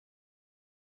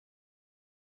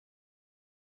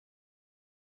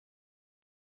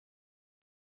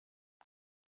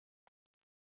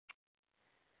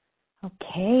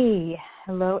Okay,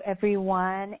 hello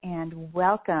everyone and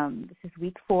welcome. This is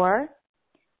week 4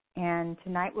 and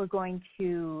tonight we're going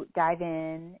to dive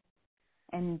in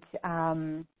and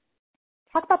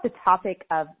talk about the topic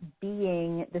of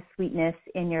being the sweetness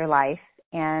in your life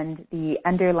and the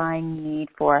underlying need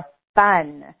for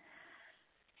fun.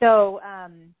 So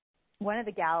one of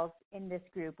the gals in this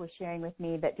group was sharing with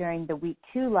me that during the week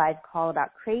 2 live call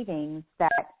about cravings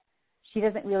that she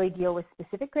doesn't really deal with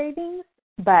specific cravings,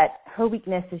 but her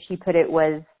weakness, as she put it,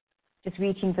 was just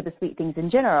reaching for the sweet things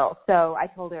in general. So I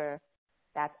told her,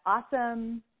 that's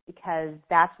awesome because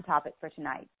that's the topic for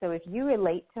tonight. So if you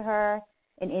relate to her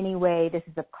in any way, this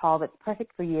is a call that's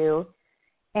perfect for you.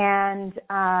 And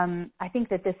I think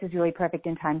that this is really perfect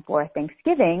in time for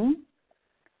Thanksgiving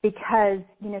because,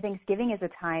 Thanksgiving is a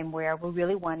time where we're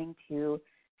really wanting to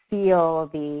feel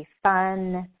the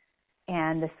fun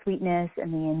and the sweetness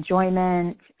and the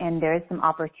enjoyment, and there is some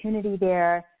opportunity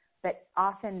there, but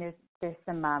often there's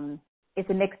some, it's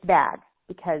a mixed bag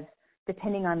because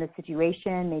depending on the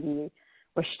situation, maybe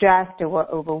we're stressed or we're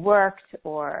overworked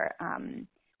or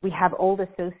we have old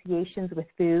associations with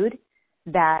food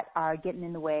that are getting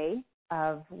in the way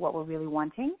of what we're really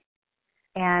wanting.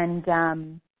 And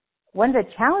one of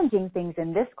the challenging things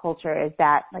in this culture is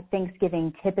that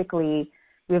Thanksgiving typically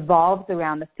revolves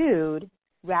around the food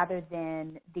rather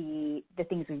than the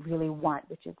things we really want,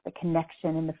 which is the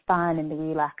connection and the fun and the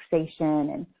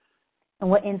relaxation. And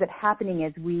what ends up happening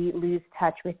is we lose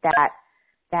touch with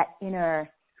that inner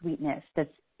sweetness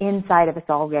that's inside of us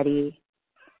already,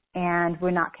 and we're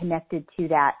not connected to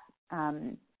that,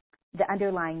 the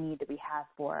underlying need that we have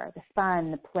for the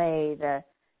fun, the play, the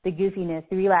goofiness,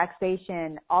 the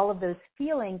relaxation, all of those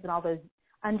feelings and all those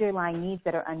underlying needs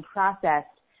that are unprocessed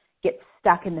get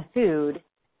stuck in the food.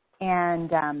 And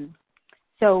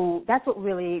so that's what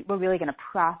we're really going to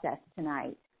process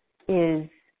tonight is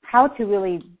how to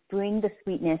really bring the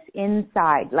sweetness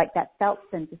inside, like that felt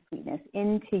sense of sweetness,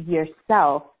 into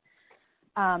yourself,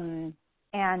 and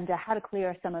how to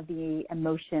clear some of the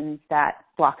emotions that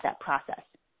block that process.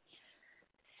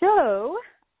 So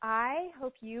I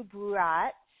hope you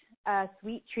brought a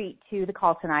sweet treat to the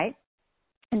call tonight.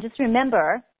 And just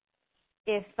remember,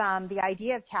 if the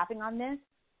idea of tapping on this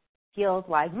feels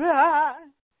like, rah,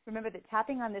 remember that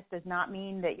tapping on this does not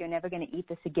mean that you're never going to eat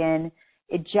this again.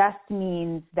 It just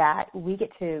means that we get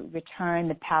to return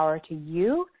the power to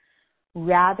you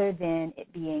rather than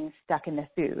it being stuck in the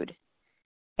food.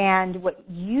 And what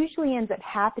usually ends up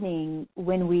happening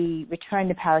when we return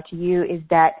the power to you is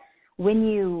that when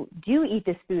you do eat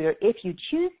this food, or if you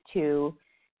choose to,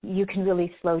 you can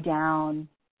really slow down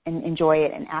and enjoy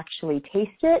it and actually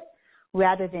taste it,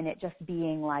 rather than it just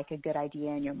being like a good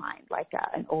idea in your mind, like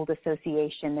an old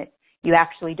association that you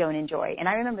actually don't enjoy. And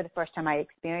I remember the first time I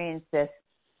experienced this,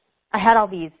 I had all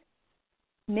these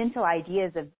mental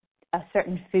ideas of a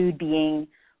certain food being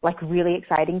like really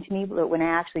exciting to me, but when I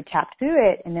actually tapped through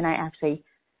it and then I actually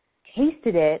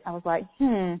tasted it, I was like,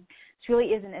 this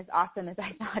really isn't as awesome as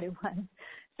I thought it was.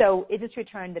 So it just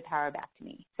returned the power back to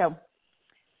me. So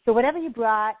whatever you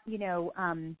brought,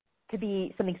 could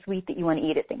be something sweet that you want to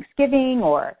eat at Thanksgiving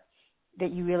or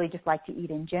that you really just like to eat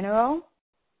in general,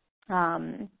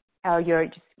 or your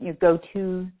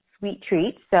go-to sweet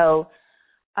treat. So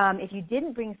if you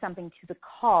didn't bring something to the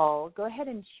call, go ahead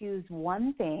and choose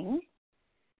one thing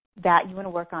that you want to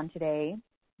work on today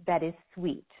that is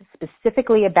sweet,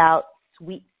 specifically about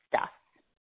sweet stuff.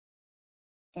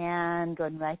 And go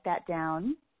ahead and write that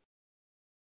down.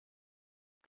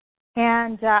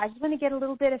 And I just want to get a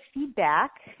little bit of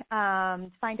feedback to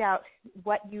find out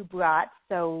what you brought.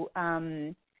 So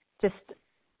just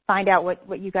find out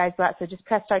what you guys brought. So just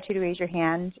press *2 to raise your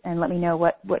hand and let me know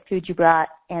what food you brought.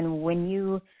 And when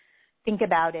you think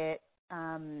about it,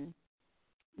 0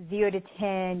 to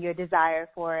 10, your desire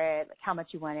for it, like how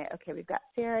much you want it. Okay, we've got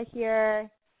Sarah here.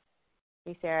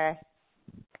 Hey, Sarah.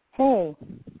 Hey.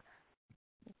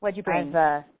 What'd you bring?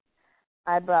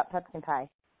 I brought pumpkin pie.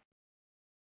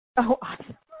 Oh,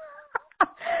 awesome.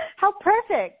 How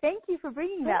perfect. Thank you for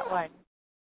bringing that one.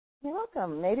 You're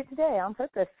welcome. Made it today on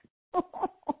purpose.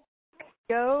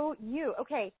 Go you.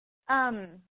 Okay.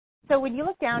 So when you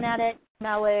look down at it,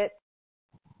 smell it,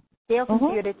 scale from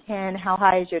 0 to 10, how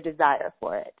high is your desire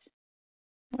for it?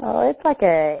 Oh, it's like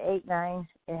a 8, 9.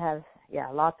 It has,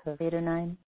 lots of 8 or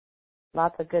 9.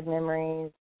 Lots of good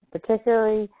memories,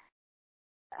 particularly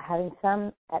having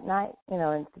some at night, in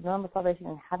normal celebration,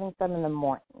 and having some in the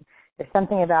morning. There's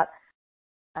something about,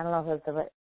 I don't know if it's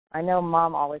I know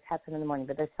Mom always had some in the morning,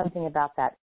 but there's something about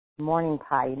that morning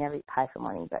pie. You never eat pie for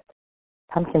morning, but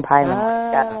pumpkin pie in the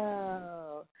morning.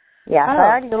 Oh. Yeah. So I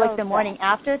already know like the morning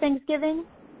after Thanksgiving?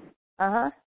 Uh-huh.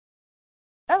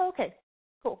 Oh, okay.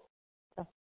 Cool. So,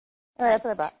 all right, that's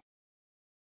what I bought.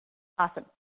 Awesome.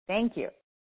 Thank you.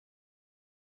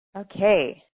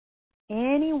 Okay.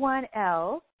 Anyone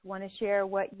else want to share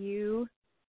what you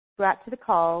brought to the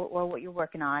call or what you're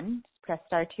working on? Just press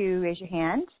star 2, raise your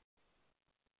hand.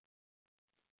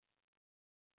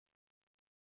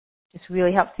 Just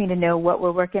really helps me to know what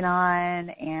we're working on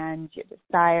and your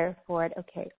desire for it.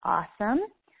 Okay, awesome.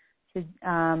 So,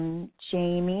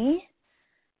 Jamie,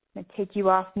 I'm going to take you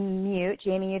off mute.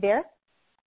 Jamie, you there?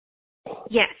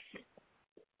 Yes.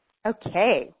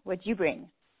 Okay, what'd you bring?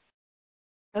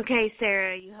 Okay,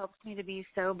 Sarah, you helped me to be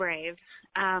so brave.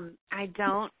 I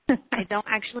don't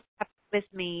actually have it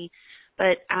with me,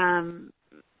 but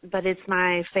it's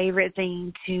my favorite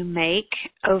thing to make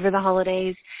over the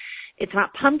holidays. It's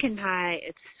not pumpkin pie,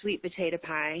 it's sweet potato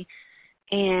pie.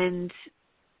 And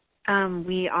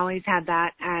we always had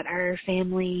that at our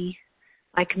family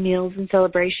meals and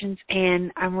celebrations,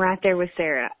 and I'm right there with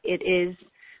Sarah. It is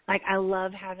I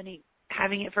love having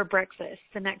it for breakfast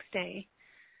the next day.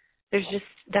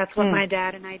 That's what my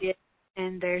dad and I did,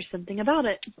 and there's something about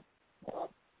it.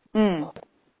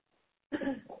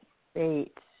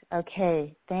 Great.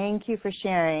 Okay. Thank you for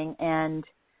sharing. And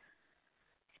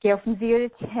scale from 0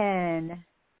 to 10,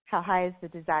 how high is the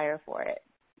desire for it?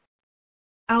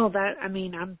 Oh,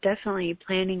 I'm definitely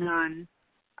planning on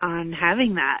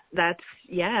having that.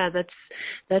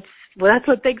 That's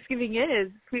what Thanksgiving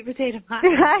is, sweet potato pie.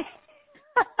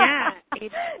 Yeah.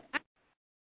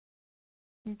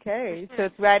 Okay, so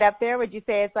it's right up there. Would you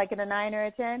say it's like in a 9 or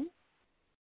a 10?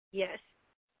 Yes.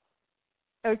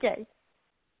 Okay.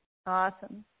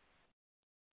 Awesome.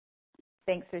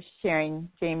 Thanks for sharing,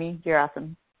 Jamie. You're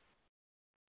awesome.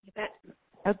 You bet.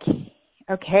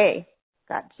 Okay.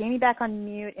 Got Jamie back on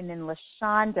mute, and then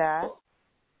LaShonda.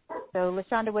 So,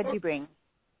 LaShonda, what did you bring?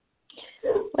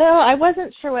 Well, I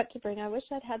wasn't sure what to bring. I wish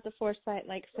I'd had the foresight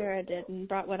like Sarah did and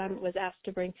brought what I was asked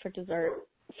to bring for dessert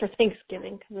for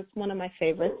Thanksgiving because it's one of my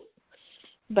favorites.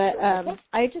 But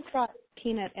I just brought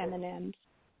peanut M&Ms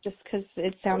just because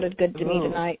it sounded good to me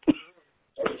tonight.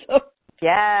 So,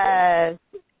 yes.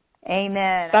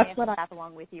 Amen. That's what I have to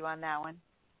along with you on that one.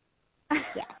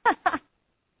 Yeah.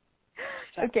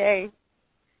 Okay.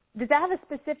 Does that have a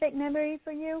specific memory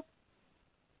for you?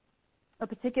 A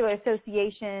particular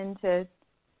association to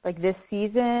this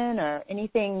season or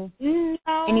anything? No.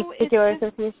 Any particular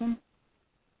association?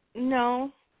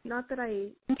 No. Not that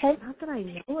I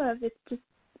know of.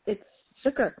 It's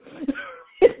sugar.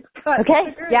 It's got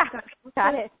sugar. Yeah.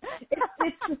 Got it.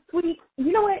 It's the sweet.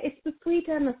 You know what? It's the sweet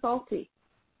and the salty.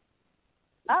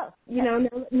 Oh. You know,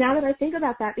 now that I think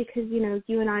about that, because,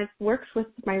 you and I have worked with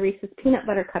my Reese's Peanut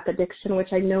Butter Cup addiction,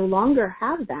 which I no longer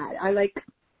have that. I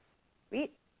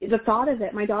Sweet. The thought of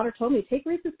it. My daughter told me, take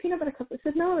Reese's Peanut Butter Cup. I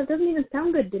said, no, it doesn't even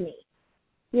sound good to me.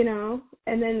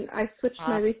 And then I switched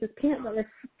my Reese's Peanut Butter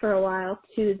for a while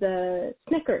to the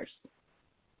Snickers.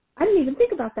 I didn't even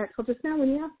think about that till just now when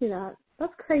you asked me that.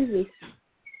 That's crazy.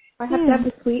 I have to have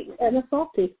the sweet and the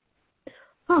salty.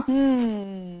 Huh.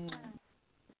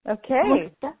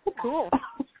 Okay. That's cool.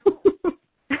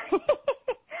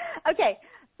 Okay.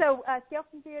 So scale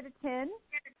from 0 to 10.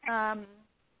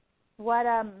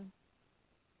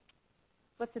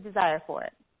 What's the desire for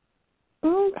it?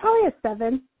 Probably a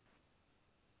 7.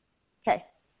 Okay.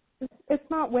 It's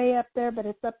not way up there, but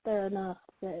it's up there enough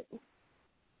that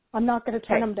I'm not going to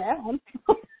turn them down.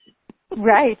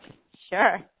 Right.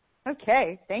 Sure.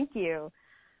 Okay. Thank you.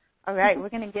 All right. We're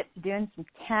going to get to doing some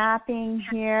tapping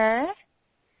here.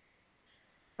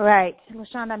 All right.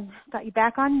 LaShawn, I've got you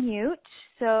back on mute.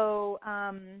 So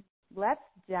let's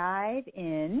dive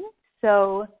in.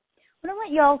 So what I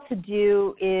want y'all to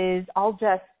do is I'll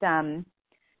just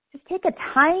take a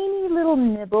tiny little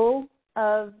nibble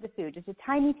of the food, just a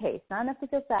tiny taste, not enough to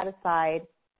feel satisfied,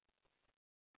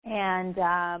 and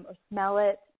or smell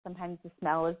it. Sometimes the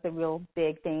smell is the real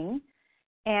big thing.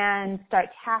 And start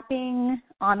tapping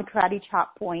on the karate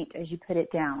chop point as you put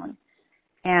it down.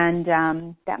 And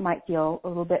that might feel a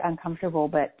little bit uncomfortable,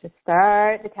 but just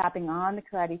start the tapping on the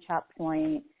karate chop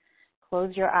point.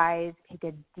 Close your eyes. Take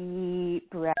a deep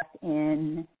breath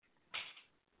in.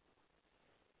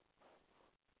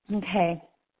 Okay.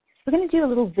 We're going to do a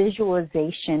little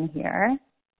visualization here.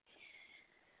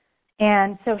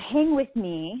 And so hang with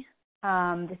me.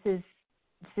 This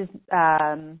is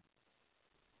a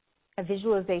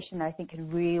visualization that I think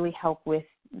can really help with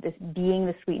this being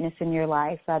the sweetness in your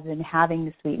life rather than having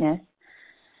the sweetness.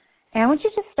 And I want you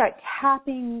to just start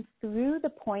tapping through the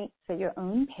points at your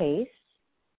own pace.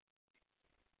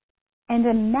 And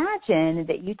imagine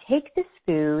that you take this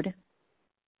food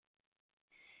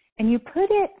and you put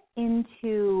it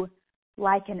into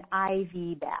like an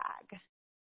IV bag,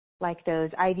 like those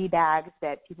IV bags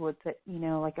that people would put,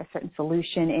 like a certain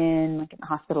solution in, like in the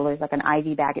hospital, there's like an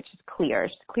IV bag. It's just clear.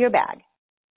 It's a clear bag.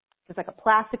 So it's like a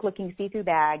plastic-looking see-through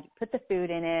bag. You put the food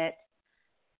in it.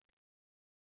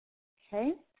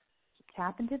 Okay?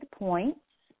 Tap into the points.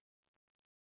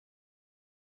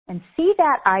 And see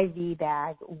that IV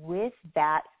bag with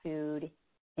that food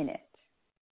in it.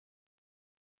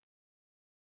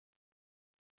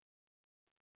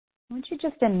 I want you to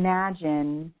just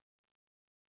imagine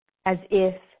as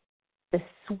if the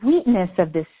sweetness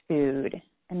of this food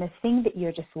and the thing that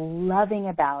you're just loving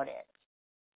about it,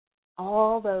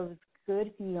 all those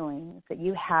good feelings that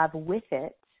you have with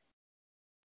it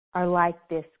are like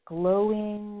this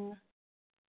glowing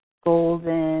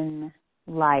golden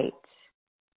light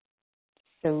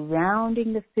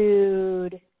surrounding the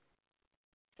food.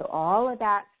 So all of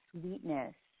that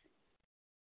sweetness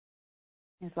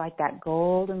is like that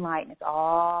golden light, and it's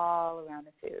all around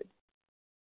the food.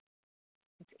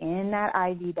 It's in that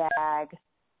IV bag.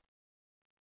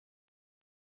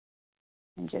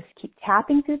 And just keep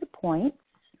tapping through the points,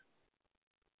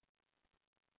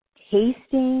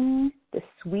 tasting the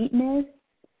sweetness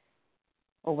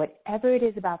or whatever it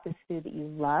is about this food that you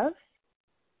love.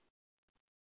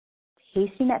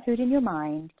 Tasting that food in your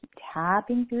mind, keep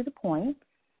tapping through the points.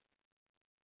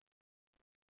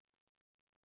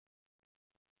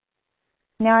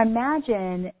 Now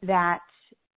imagine that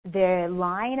the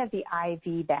line of the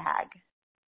IV bag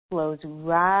flows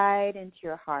right into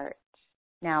your heart.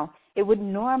 Now, it would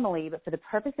normally, but for the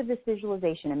purpose of this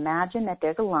visualization, imagine that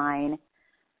there's a line,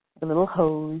 a little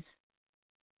hose,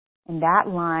 and that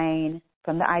line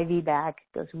from the IV bag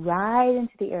goes right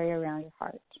into the area around your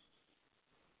heart.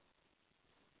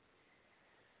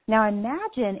 Now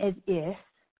imagine as if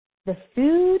the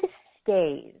food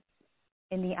stays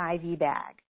in the IV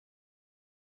bag,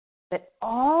 but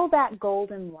all that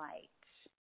golden light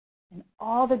and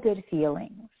all the good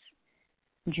feelings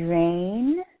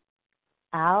drain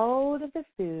out of the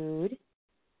food,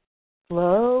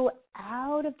 flow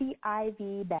out of the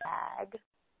IV bag,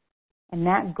 and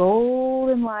that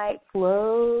golden light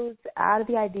flows out of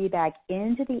the IV bag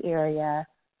into the area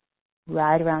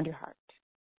right around your heart.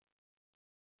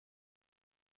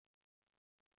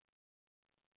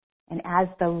 And as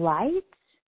the light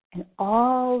and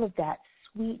all of that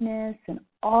sweetness and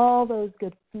all those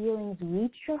good feelings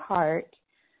reach your heart,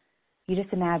 you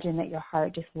just imagine that your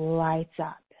heart just lights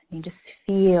up. You just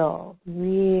feel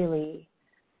really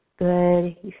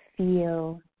good. You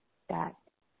feel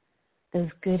those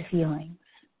good feelings.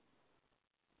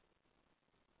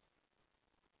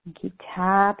 And keep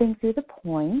tapping through the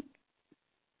points.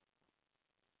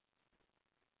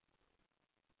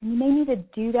 And you may need to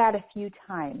do that a few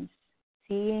times,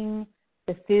 seeing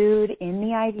the food in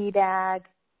the IV bag,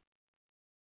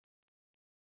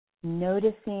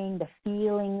 noticing the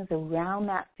feelings around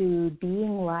that food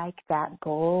being like that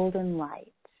golden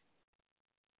light.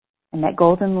 And that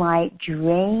golden light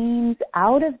drains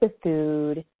out of the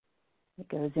food. It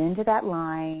goes into that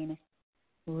line,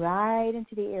 right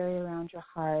into the area around your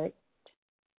heart.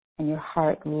 And your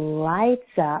heart lights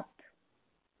up.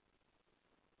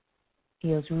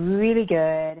 Feels really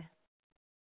good.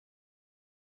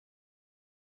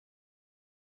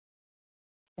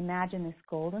 Imagine this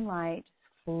golden light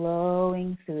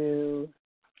flowing through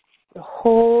the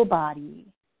whole body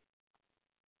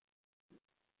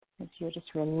as you're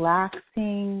just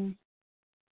relaxing.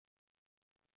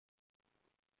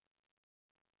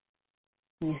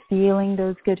 And you're feeling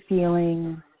those good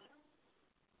feelings.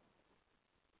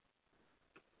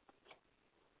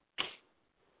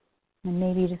 And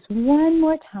maybe just one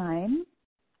more time,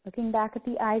 looking back at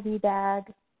the IV bag.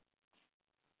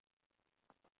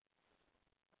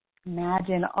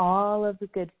 Imagine all of the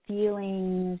good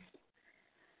feelings,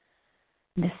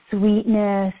 the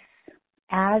sweetness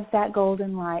as that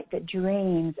golden light that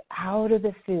drains out of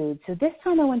the food. So this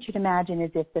time I want you to imagine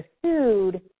as if the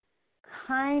food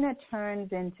kind of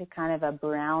turns into kind of a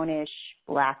brownish,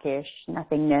 blackish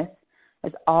nothingness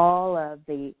as all of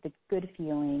the good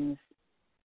feelings,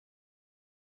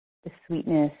 the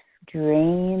sweetness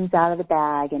drains out of the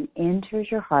bag and enters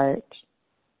your heart,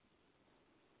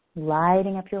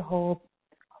 lighting up your whole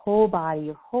body,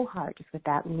 your whole heart, just with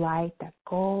that light, that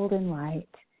golden light,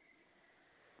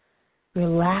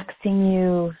 relaxing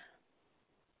you.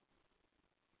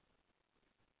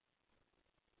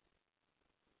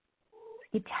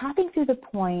 Keep tapping through the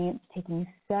points, taking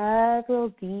several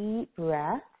deep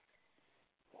breaths.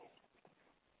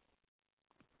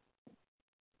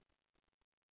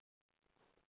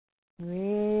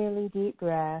 Really deep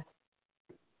breaths.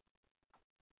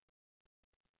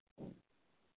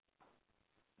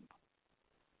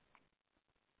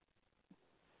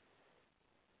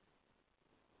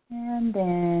 And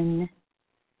then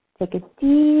take a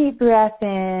deep breath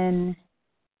in.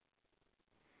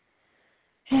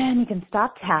 And you can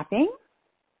stop tapping.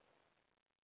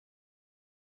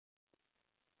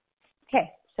 Okay,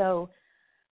 so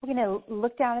we're going to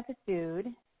look down at the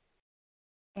food.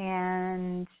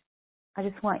 And I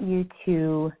just want you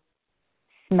to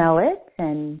smell it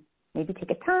and maybe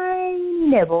take a tiny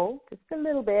nibble, just a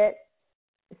little bit,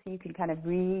 so you can kind of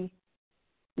reacquaint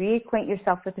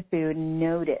yourself with the food and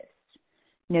notice.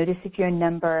 Notice if your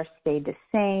number stayed the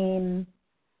same,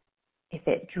 if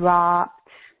it dropped,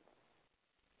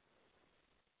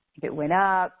 if it went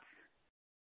up.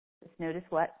 Just notice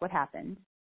what happened.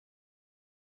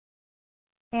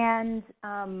 And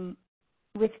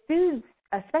with foods,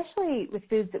 especially with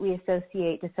foods that we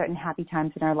associate to certain happy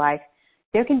times in our life,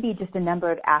 there can be just a number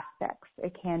of aspects.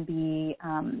 It can be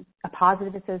a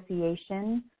positive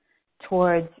association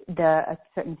towards a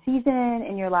certain season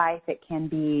in your life. It can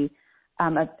be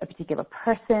a particular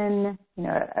person,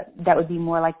 that would be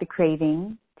more like the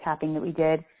craving tapping that we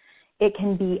did. It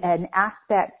can be an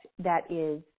aspect that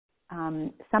is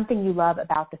something you love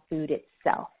about the food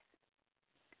itself.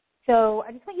 So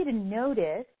I just want you to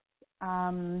notice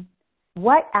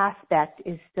what aspect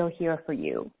is still here for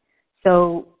you.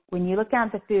 So when you look down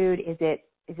at the food, is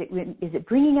it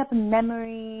bringing up a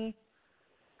memory?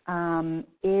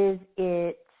 Is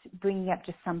it bringing up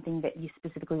just something that you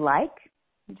specifically like?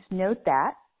 Just note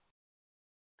that.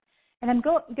 And I'm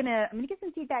gonna get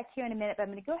some feedback here in a minute, but I'm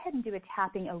gonna go ahead and do a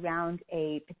tapping around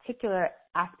a particular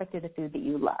aspect of the food that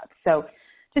you love. So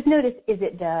just notice, is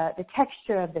it the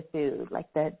texture of the food,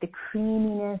 like the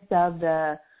creaminess of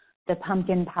the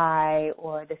pumpkin pie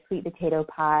or the sweet potato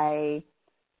pie?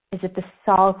 Is it the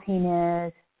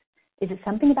saltiness? Is it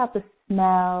something about the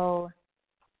smell?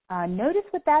 Notice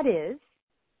what that is.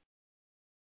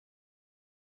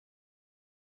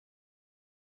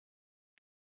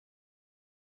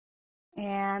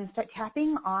 And start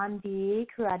tapping on the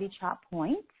karate chop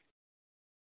point.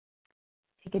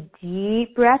 Take a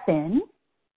deep breath in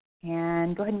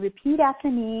and go ahead and repeat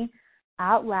after me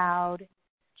out loud,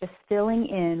 just filling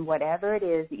in whatever it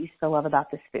is that you still love about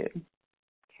this food.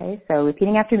 Okay, so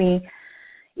repeating after me,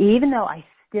 even though I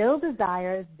still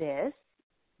desire this,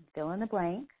 fill in the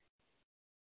blank,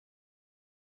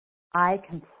 I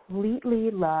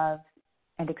completely love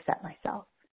and accept myself.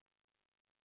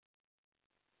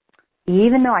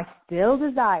 Even though I still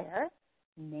desire,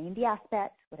 name the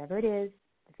aspect, whatever it is,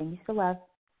 the thing you still love,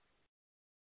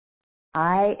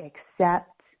 I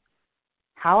accept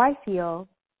how I feel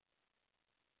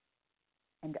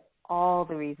and all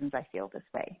the reasons I feel this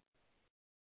way.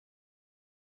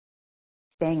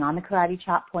 Staying on the karate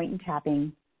chop point and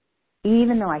tapping,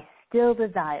 even though I still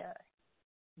desire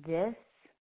this,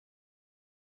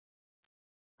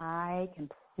 I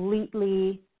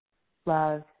completely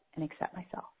love and accept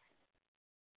myself.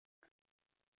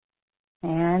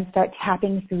 And start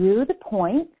tapping through the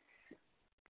points,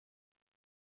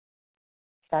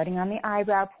 starting on the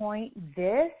eyebrow point,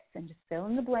 this, and just fill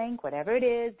in the blank, whatever it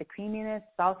is, the creaminess,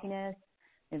 saltiness,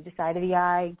 move the side of the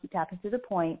eye, keep tapping through the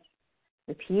points,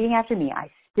 repeating after me,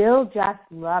 I still just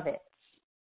love it.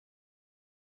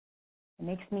 It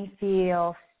makes me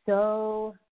feel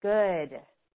so good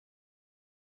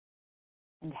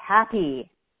and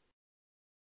happy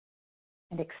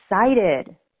and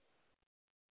excited.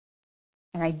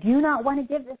 And I do not want to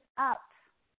give this up.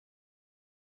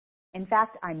 In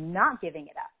fact, I'm not giving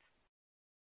it up.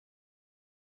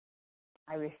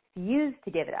 I refuse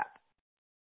to give it up.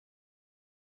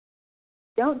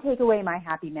 Don't take away my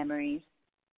happy memories.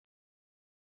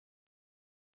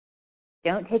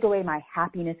 Don't take away my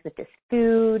happiness with this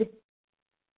food.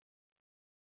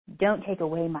 Don't take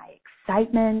away my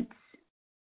excitement.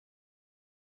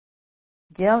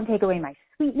 Don't take away my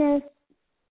sweetness.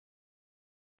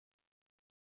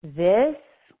 This,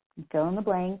 fill in the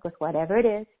blank with whatever it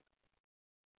is,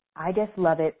 I just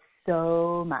love it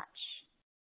so much.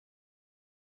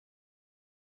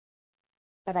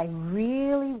 But I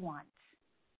really want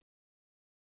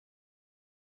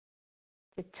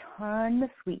to turn the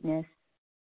sweetness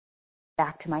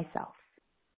back to myself.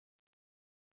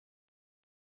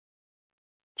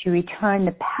 To return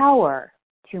the power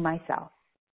to myself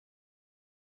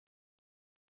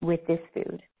with this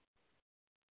food.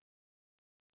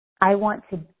 I want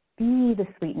to be the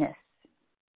sweetness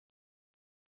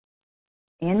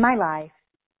in my life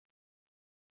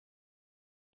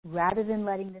rather than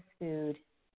letting this food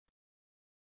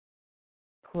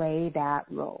play that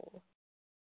role.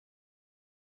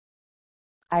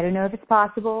 I don't know if it's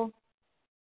possible,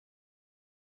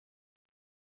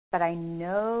 but I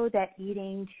know that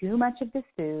eating too much of this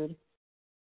food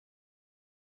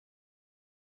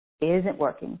isn't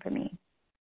working for me.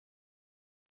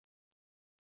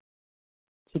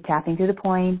 Keep tapping through the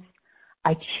points.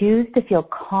 I choose to feel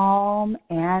calm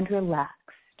and relaxed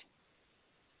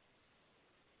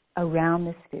around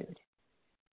this food.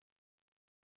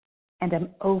 And I'm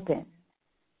open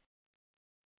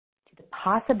to the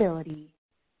possibility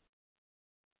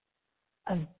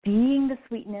of being the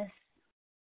sweetness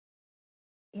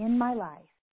in my life.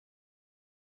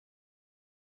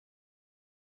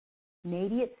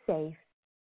 Maybe it's safe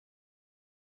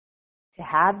to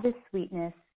have this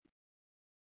sweetness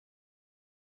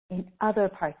in other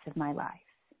parts of my life.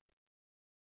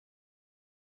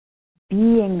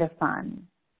 Being the fun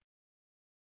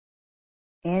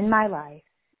in my life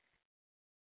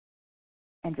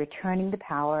and returning the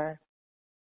power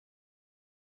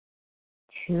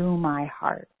to my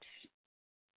heart.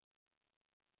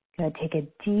 Going to take a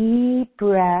deep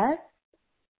breath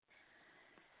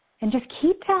and just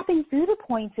keep tapping through the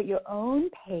points at your own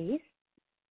pace.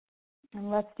 And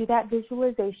let's do that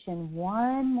visualization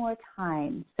one more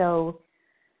time. So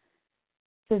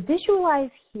visualize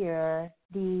here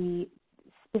the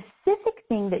specific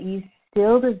thing that you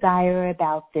still desire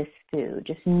about this food.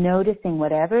 Just noticing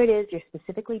whatever it is you're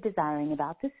specifically desiring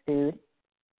about this food.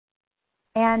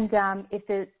 And if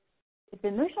the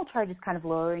emotional charge is kind of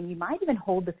lowering, you might even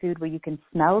hold the food where you can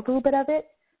smell a little bit of it,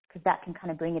 because that can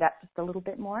kind of bring it up just a little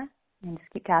bit more. And just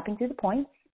keep tapping through the points.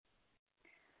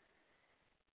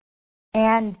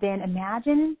 And then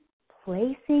imagine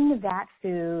placing that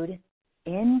food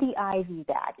in the IV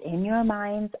bag, in your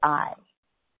mind's eye.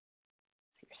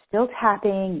 So you're still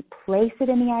tapping, you place it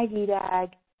in the IV bag,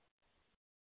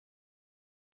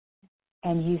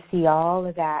 and you see all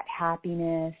of that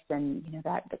happiness and,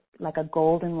 that like a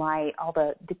golden light, all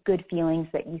the good feelings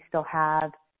that you still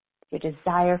have. Your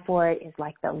desire for it is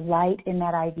like the light in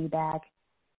that IV bag.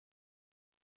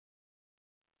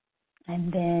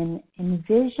 And then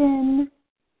envision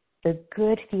the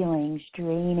good feelings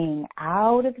draining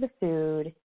out of the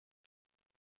food.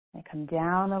 They come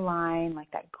down the line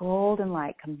like that golden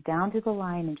light comes down through the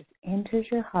line and just enters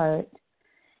your heart.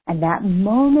 And that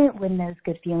moment when those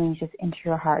good feelings just enter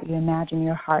your heart, you imagine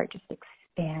your heart just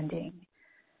expanding.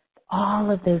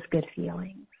 All of those good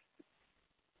feelings.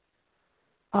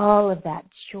 All of that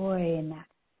joy and that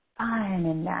fun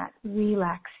and that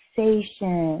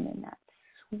relaxation and that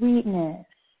sweetness.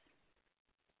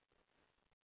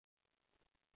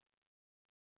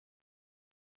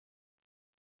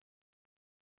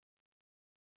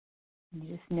 And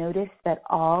you just notice that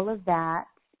all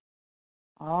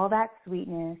that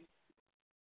sweetness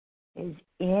is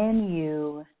in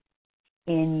you,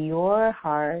 in your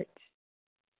heart.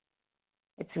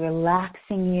 It's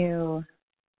relaxing you.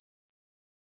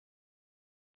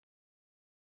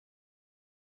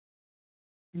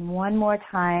 And one more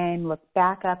time, look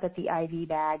back up at the IV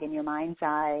bag in your mind's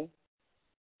eye.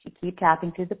 You keep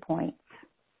tapping through the points.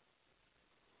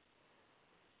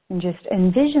 And just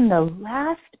envision the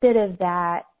last bit of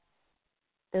that,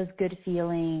 those good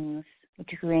feelings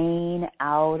drain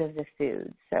out of the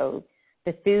food. So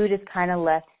the food is kind of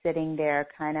left sitting there,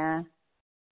 kind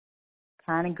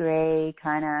of gray,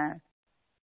 kind of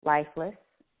lifeless.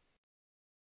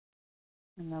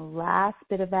 And the last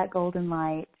bit of that golden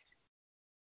light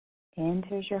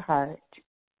enters your heart.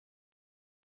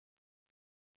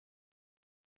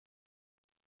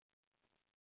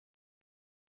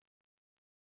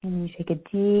 And you take a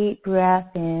deep breath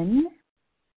in.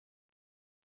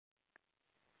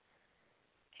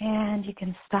 And you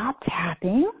can stop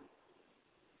tapping.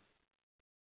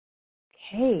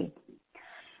 Okay.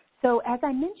 So as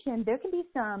I mentioned, there can be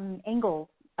some angles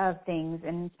of things,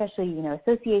 and especially,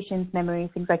 associations, memories,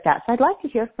 things like that. So I'd like to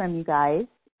hear from you guys,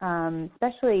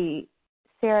 especially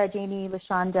Sarah, Jamie,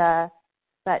 LaShonda,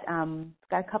 but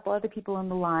got a couple other people on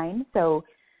the line. So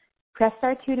press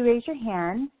star 2 to raise your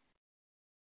hand.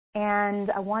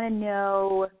 And I want to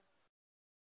know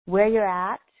where you're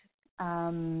at,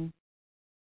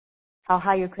 how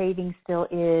high your craving still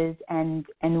is, and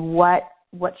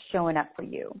what's showing up for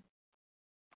you.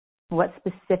 What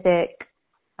specific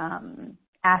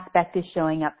aspect is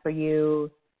showing up for you?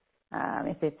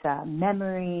 If it's a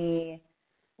memory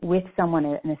with someone,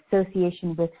 an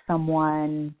association with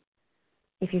someone.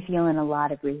 If you're feeling a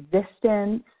lot of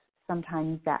resistance,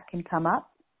 sometimes that can come up.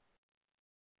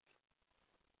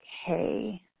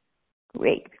 Okay,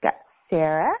 great. We've got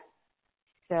Sarah.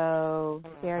 So,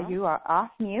 Sarah, you are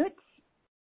off mute.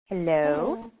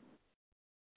 Hello.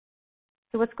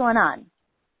 So what's going on?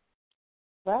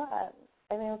 Well,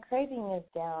 craving is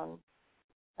down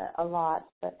a lot,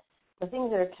 but the things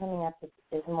that are coming up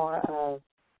is more of,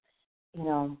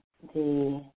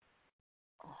 the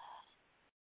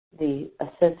the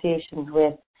associations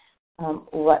with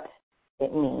what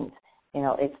it means. You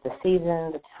know, it's the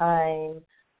season, the time,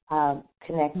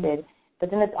 connected. But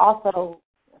then it's also,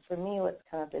 for me, what's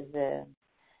come up is the,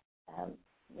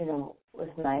 you know, with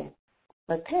my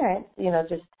parents, you know,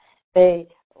 just they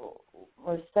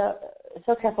were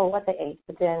so careful what they ate.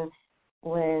 But then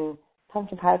when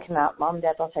pumpkin pie came out, Mom and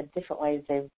Dad both had different ways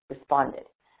they responded.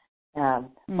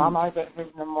 Mom always ate hers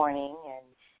in the morning,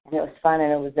 and it was fun,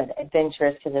 and it was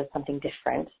adventurous because it was something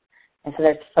different. And so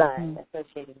there's fun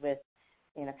associated with,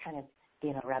 you know, kind of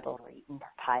being a rebel or eating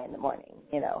pie in the morning,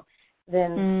 you know.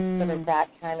 Then sort of that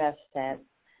kind of sense.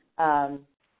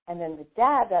 And then the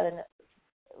dad,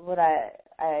 what I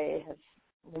have,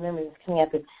 the memory that's coming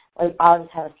up is, like, I'll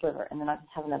just have a sliver, and then I'll just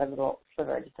have another little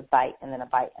sliver, just a bite, and then a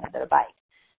bite, and then a bite.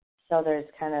 So there's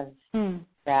kind of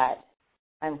that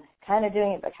I'm kind of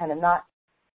doing it, but kind of not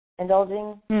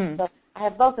indulging. So I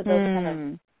have both of those kind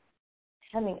of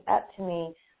coming up to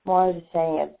me, more just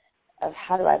saying it of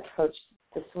how do I approach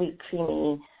the sweet,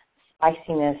 creamy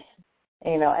spiciness,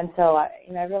 you know. And so I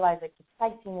realize, like, the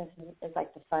spiciness is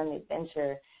like the fun, the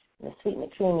adventure, and the sweet and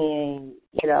the creamy,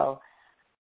 you know,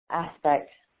 aspect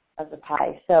of the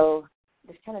pie. So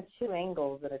there's kind of two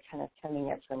angles that are kind of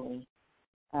coming up for me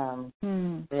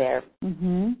there.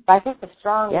 But I think the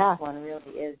strongest one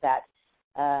really is that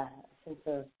sense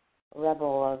of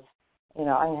rebel of, you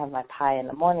know, I can have my pie in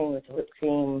the morning with whipped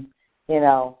cream, you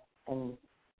know, and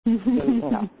you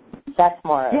know, that's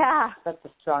more. That's the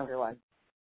stronger one.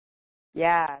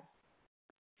 Yeah.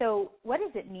 So what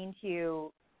does it mean to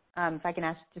you, if I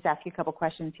can just ask you a couple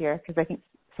questions here, because I think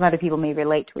some other people may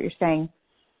relate to what you're saying.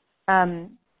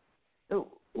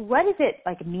 What does it,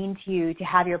 like, mean to you to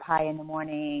have your pie in the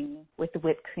morning with the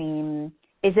whipped cream?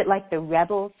 Is it like the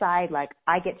rebel side, like,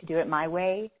 I get to do it my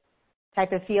way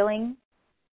type of feeling?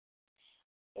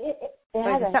 It or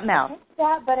has something else?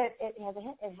 That, but it has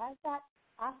that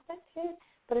aspect to it,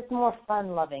 but it's more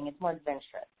fun-loving. It's more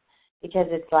adventurous because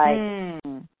it's like,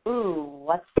 ooh,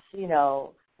 what's, you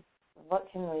know, what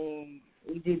can we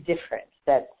do different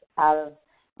that's out of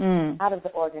the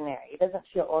ordinary? It doesn't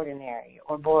feel ordinary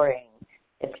or boring.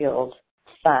 It feels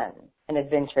fun and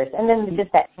adventurous, and then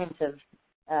just that hint of,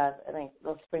 I think, a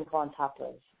little sprinkle on top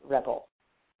of rebel.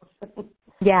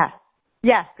 Yeah,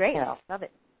 great. You know. Love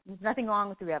it. There's nothing wrong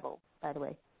with the rebel, by the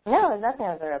way. No, there's nothing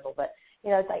wrong with the rebel, but,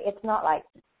 you know, it's not like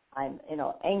I'm, you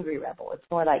know, angry rebel. It's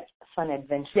more like fun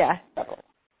adventure rebel.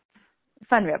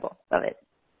 Fun rebel. Love it.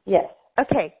 Yes.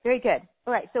 Okay, very good.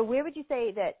 All right, so where would you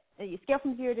say that you scale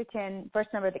from 0 to 10,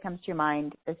 first number that comes to your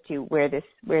mind as to where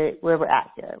we're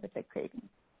at here with the craving,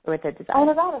 or with the desire?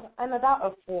 I'm about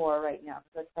a 4 right now.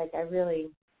 So it's like I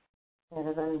really, you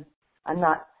know, I'm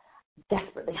not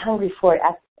desperately hungry for it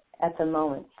at the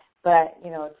moment. But,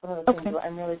 you know, it's one of those things where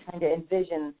I'm really trying to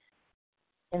envision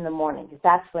in the morning, because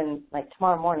that's when, like,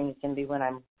 tomorrow morning is going to be when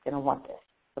I'm going to want this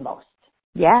the most.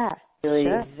 Yeah. Really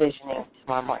envisioning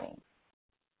tomorrow morning.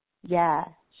 Yeah,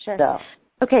 sure. So.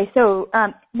 Okay, so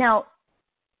now,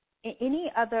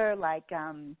 any other, like,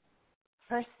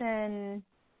 person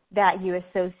that you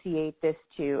associate this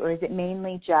to, or is it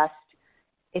mainly just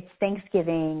it's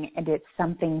Thanksgiving and it's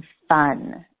something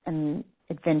fun and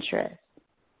adventurous?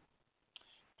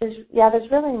 There's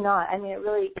really not. I mean,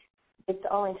 it's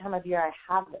the only time of year I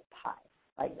have the pie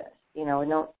like this. You know,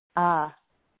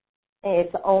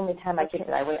 it's the only time I get it.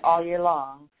 I wait all year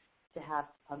long to have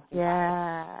pumpkin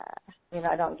pie. You know,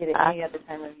 I don't get it any other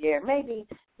time of year. Maybe,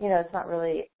 you know, it's not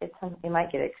really, it's something, you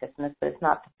might get it at Christmas, but it's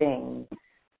not the thing.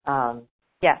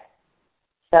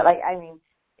 So, like, I mean,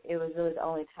 it was really the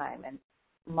only time. And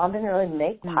Mom didn't really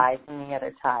make pies any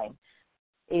other time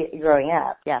growing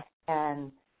up.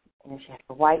 And, you know, she had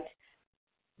the white,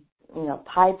 you know,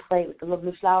 pie plate with the little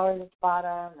blue flowers at the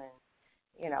bottom. And,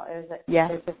 you know, it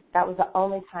was that was the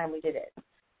only time we did it,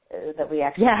 that we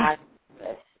actually had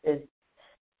this, is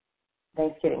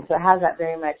Thanksgiving. So it has that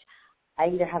very much, I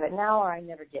either have it now or I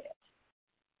never get it.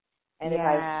 And if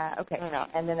you know,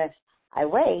 and then if I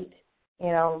wait, you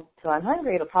know, till I'm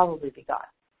hungry, it'll probably be gone.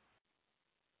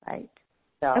 Right?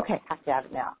 So I have to have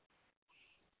it now.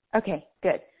 Okay,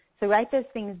 good. So write those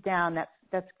things down.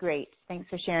 That's great. Thanks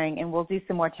for sharing. And we'll do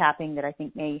some more tapping that I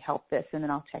think may help this, and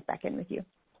then I'll check back in with you.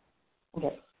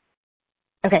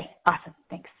 Okay, awesome.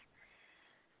 Thanks.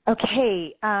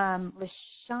 Okay,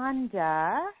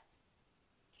 LaShonda.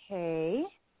 Okay,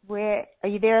 where are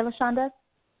you there, LaShonda?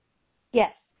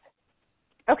 Yes.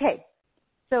 Okay,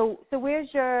 so where's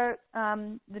your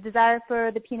the desire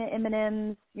for the peanut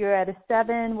M&Ms? You're at a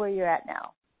 7. Where you're at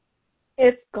now?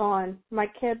 It's gone. My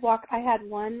kid I had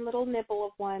one little nibble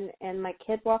of one, and my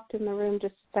kid walked in the room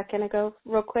just a second ago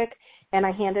real quick, and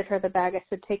I handed her the bag. I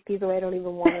said, take these away. I don't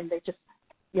even want them. They just,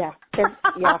 it's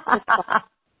gone.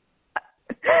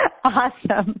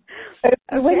 Awesome.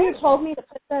 When you told me to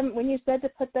put them, when you said to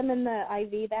put them in the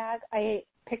IV bag, I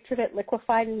pictured it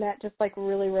liquefied, and that just like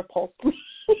really repulsed me.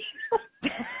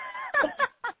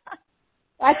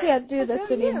 I can't do this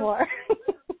anymore.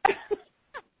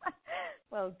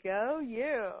 Well, go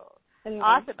you. Anyway,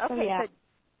 Awesome. Okay.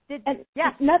 So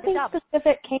nothing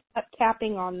specific came up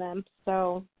tapping on them,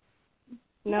 so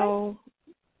no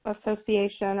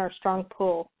association or strong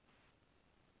pull.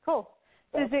 Cool.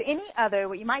 So is there any other,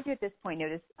 what you might do at this point,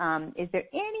 notice, is there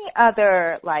any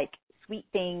other, like, sweet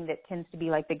thing that tends to be,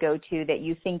 like, the go-to that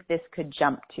you think this could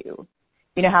jump to?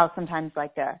 You know how sometimes,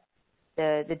 like,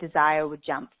 the desire would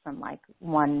jump from, like,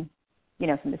 one, you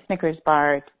know, from the Snickers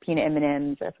bar to peanut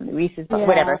M&Ms or from the Reese's bar,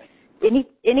 whatever.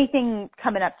 Anything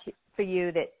coming up for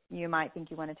you that you might think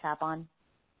you want to tap on?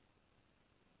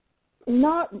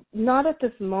 Not at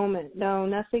this moment. No,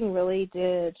 nothing really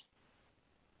did.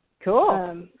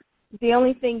 Cool. The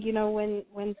only thing, you know,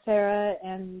 when Sarah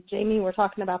and Jamie were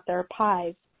talking about their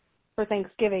pies for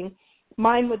Thanksgiving,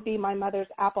 mine would be my mother's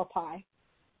apple pie,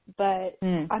 but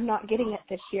I'm not getting it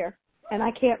this year, and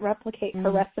I can't replicate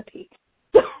her recipe.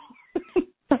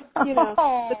 You know,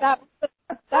 but that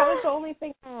was the only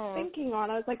thing I was thinking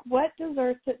on. I was like, what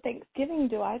desserts at Thanksgiving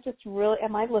do I just really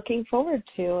am I looking forward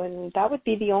to? And that would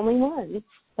be the only one.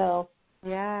 So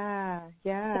yeah.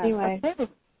 Anyway,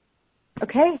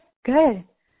 okay, good.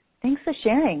 Thanks for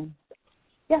sharing.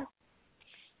 Yeah.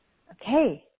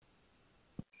 Okay.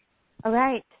 All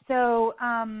right. So,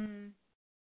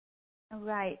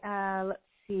 let's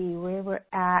see where we're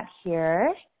at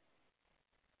here.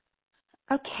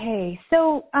 Okay.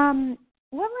 So,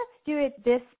 what let's do at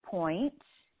this point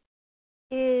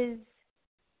is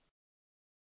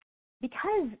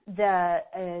because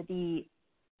the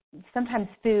sometimes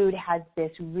food has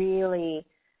this really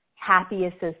happy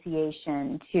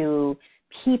association to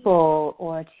people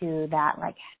or to that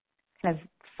like kind of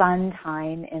fun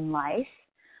time in life.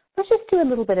 Let's just do a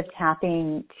little bit of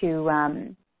tapping to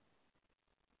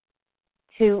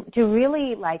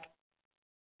really like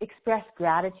express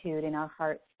gratitude in our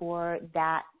hearts for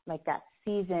that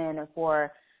season or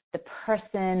for the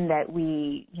person that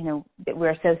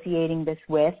we're associating this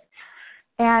with.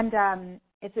 And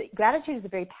gratitude is a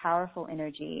very powerful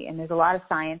energy, and there's a lot of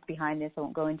science behind this. I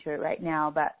won't go into it right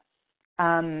now, but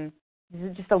this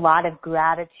is just a lot of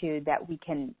gratitude that we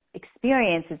can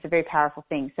experience. It's a very powerful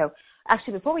thing. So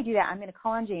actually, before we do that, I'm going to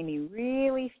call on Jamie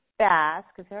really fast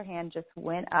because her hand just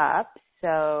went up.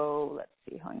 So let's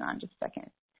see. Hang on just a second.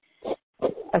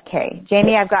 Okay.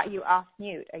 Jamie, I've got you off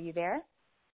mute. Are you there?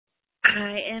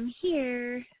 I am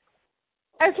here.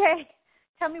 Okay.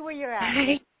 Tell me where you're at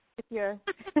with your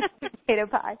potato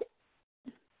pie.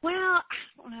 Well, I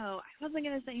don't know. I wasn't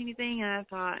going to say anything, and I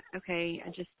thought, okay, I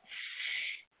just,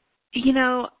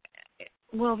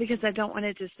 because I don't want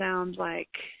it to sound like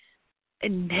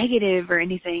negative or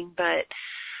anything, but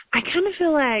I kind of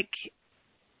feel like,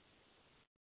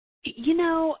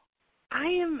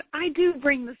 I do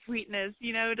bring the sweetness,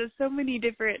 to so many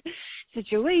different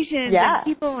situations and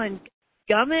people, and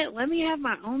gummit, let me have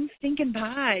my own stinking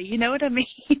pie. You know what I mean?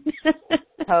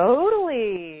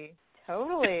 Totally.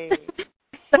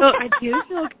 So I do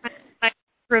feel kind of like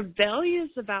rebellious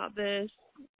about this,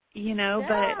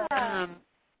 but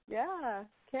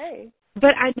okay.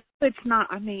 But I know it's not.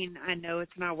 I mean, I know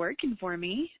it's not working for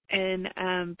me, and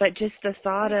but just the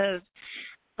thought of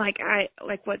like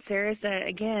what Sarah said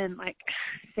again. Like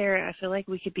Sarah, I feel like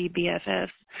we could be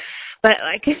BFFs, but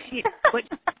like what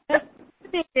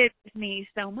resonated with me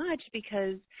so much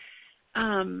because,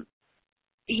 I'm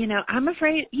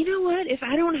afraid. You know what? If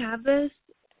I don't have this,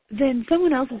 then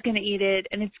someone else is going to eat it,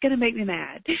 and it's going to make me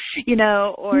mad.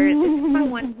 Or this is my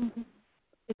one.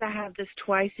 I have this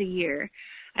twice a year.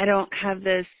 I don't have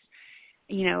this,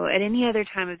 at any other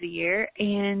time of the year.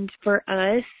 And for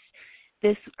us,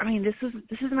 this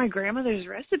is my grandmother's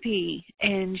recipe,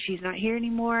 and she's not here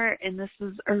anymore. And this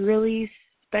is a really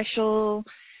special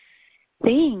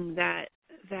thing that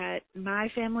my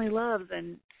family loves.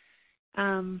 And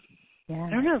I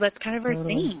don't know, that's kind of our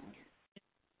thing.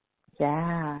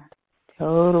 Yeah,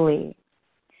 totally.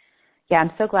 Yeah,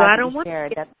 I'm so glad that you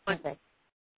shared. That's perfect.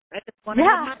 I just want to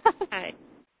have my pie.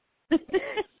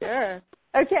 Sure.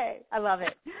 Okay, I love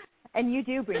it. And you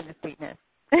do bring the sweetness.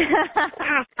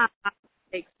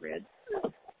 Thanks, Fred.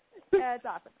 That's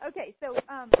awesome. Okay, so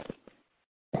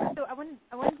I want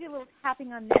to do a little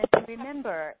tapping on this.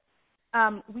 Remember,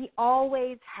 we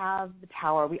always have the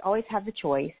power. We always have the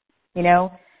choice you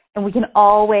know, and we can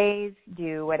always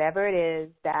do whatever it is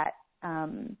that,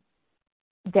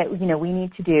 you know, we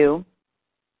need to do,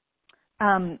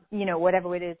 you know,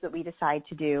 whatever it is that we decide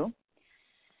to do.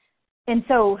 And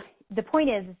so the point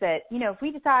is that, you know, if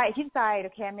you decide,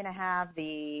 okay, I'm going to have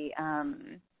the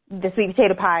sweet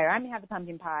potato pie, or I'm going to have the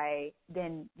pumpkin pie,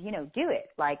 then, you know, do it.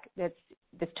 Like, that's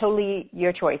totally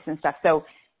your choice and stuff. So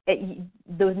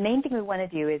the main thing we want to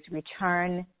do is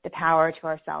return the power to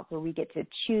ourselves, where we get to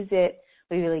choose it,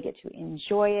 we really get to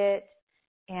enjoy it.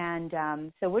 And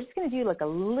so we're just going to do like a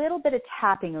little bit of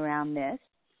tapping around this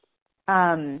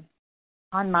on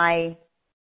my,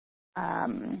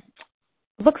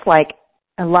 looks like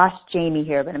I lost Jamie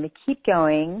here, but I'm going to keep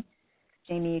going.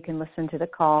 Jamie, you can listen to the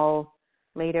call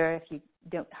later if you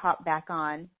don't hop back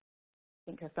on. I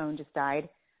think her phone just died.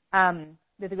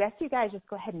 But the rest of you guys just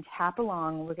go ahead and tap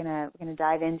along. We're gonna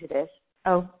dive into this.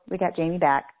 Oh, we got Jamie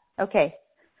back. Okay.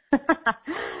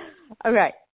 All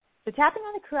right. So tapping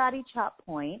on the karate chop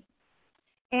point,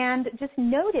 and just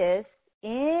notice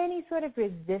any sort of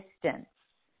resistance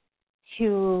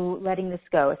to letting this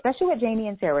go, especially what Jamie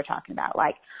and Sarah were talking about.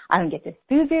 Like, I don't get this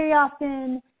food very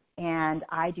often, and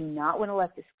I do not want to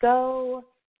let this go,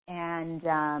 and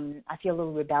I feel a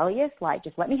little rebellious, like,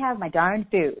 just let me have my darn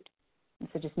food. And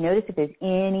so just notice if there's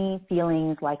any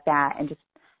feelings like that, and just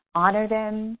honor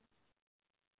them,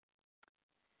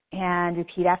 and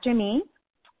repeat after me,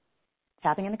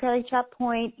 tapping on the karate chop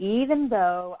point. Even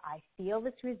though I feel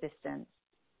this resistance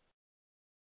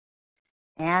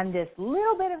and this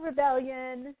little bit of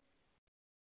rebellion,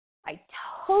 I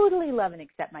totally love and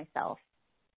accept myself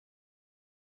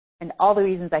and all the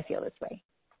reasons I feel this way.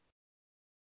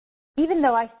 Even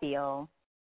though I feel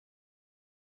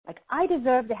like I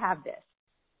deserve to have this,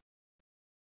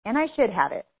 and I should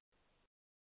have it,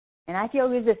 and I feel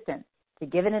resistance to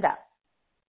giving it up,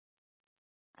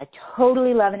 I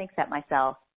totally love and accept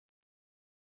myself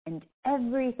and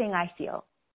everything I feel.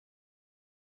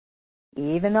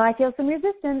 Even though I feel some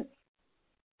resistance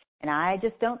and I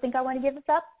just don't think I want to give this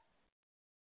up,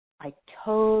 I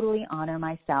totally honor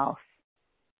myself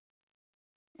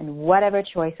and whatever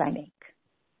choice I make.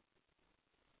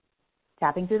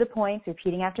 Tapping through the points,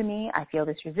 repeating after me, I feel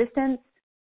this resistance.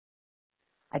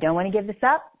 I don't want to give this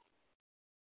up.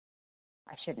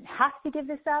 I shouldn't have to give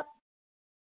this up.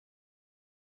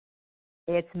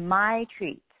 It's my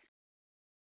treat.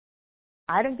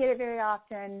 I don't get it very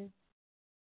often,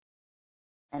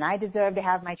 and I deserve to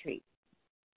have my treat.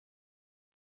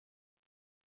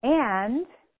 And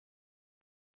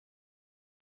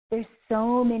there's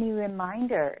so many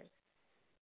reminders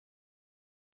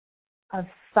of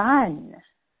fun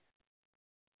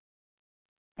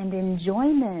and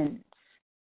enjoyment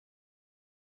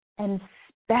and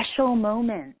special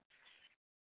moments.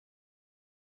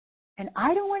 And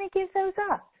I don't want to give those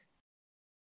up.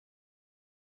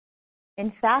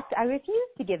 In fact, I refuse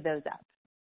to give those up.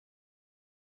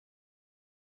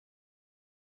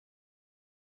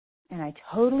 And I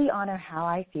totally honor how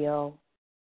I feel.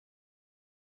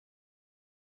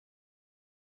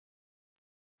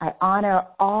 I honor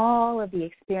all of the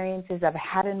experiences I've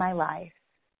had in my life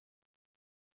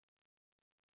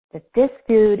that this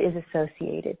food is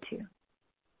associated to.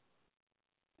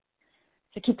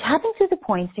 So keep tapping through the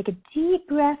points. Take a deep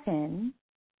breath in.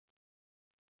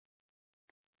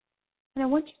 And I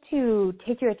want you to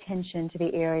take your attention to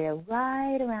the area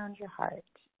right around your heart.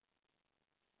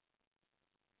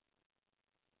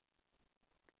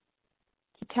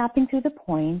 Keep tapping through the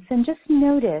points and just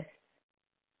notice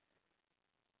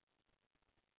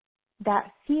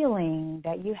that feeling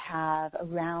that you have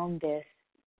around this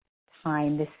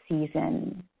time, this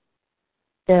season.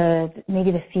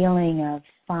 Maybe the feeling of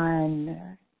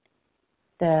fun,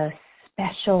 the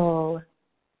special,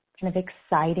 kind of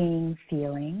exciting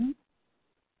feeling.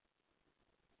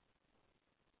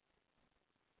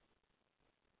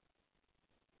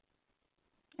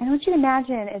 And I want you to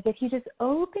imagine as if you just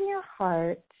open your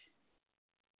heart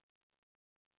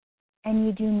and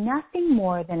you do nothing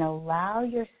more than allow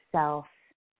yourself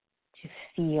to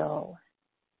feel.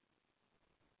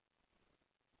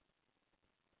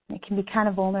 It can be kind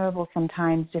of vulnerable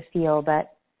sometimes to feel,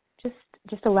 but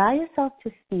just allow yourself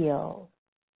to feel.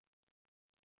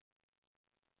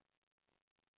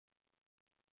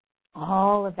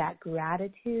 All of that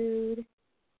gratitude,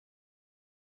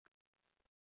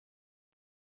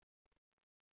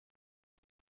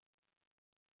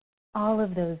 all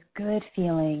of those good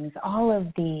feelings, all of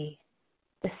the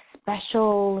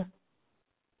special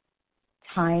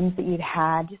times that you've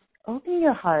had. Just open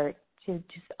your heart to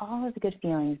just all of the good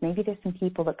feelings. Maybe there's some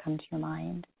people that come to your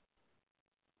mind.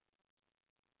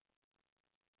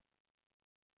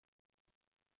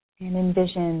 And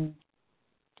envision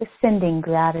just sending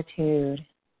gratitude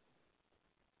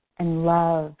and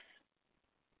love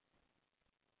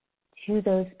to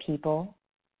those people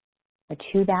or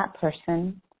to that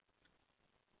person.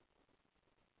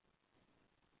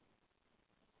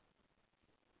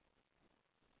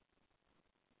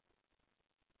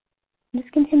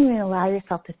 Just continuing to allow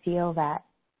yourself to feel that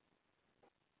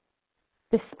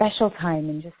this special time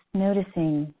and just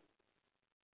noticing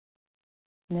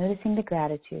the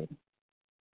gratitude.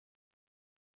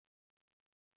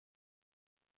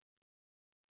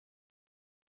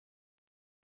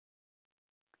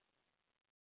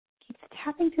 Keep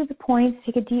tapping through the points.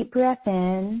 Take a deep breath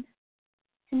in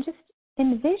and just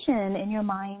envision in your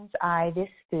mind's eye this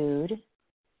food.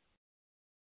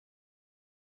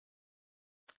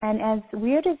 And as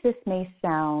weird as this may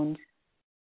sound,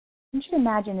 I want you to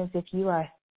imagine as if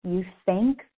you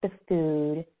thank the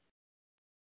food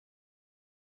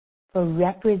for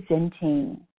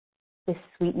representing this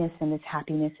sweetness and this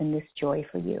happiness and this joy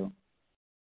for you.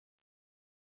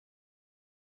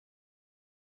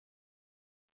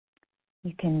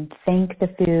 You can thank the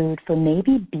food for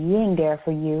maybe being there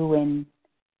for you when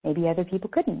maybe other people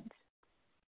couldn't.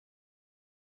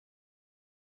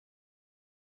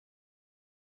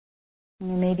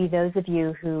 And maybe those of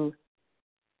you who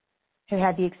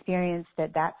had the experience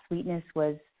that sweetness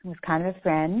was kind of a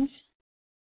friend,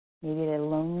 maybe at a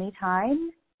lonely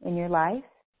time in your life.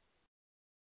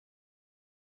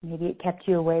 Maybe it kept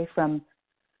you away from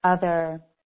other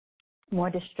more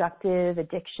destructive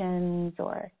addictions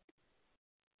or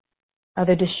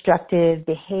other destructive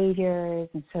behaviors.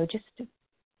 And so just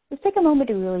take a moment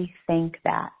to really thank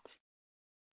that.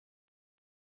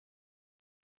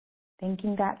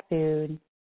 Thanking that food,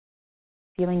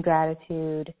 feeling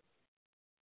gratitude.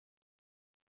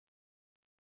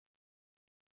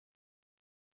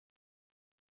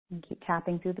 And keep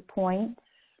tapping through the points.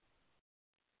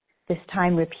 This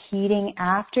time repeating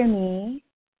after me.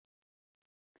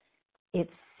 It's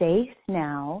safe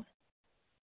now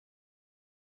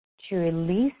to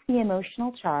release the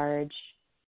emotional charge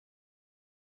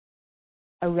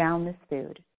around this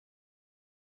food.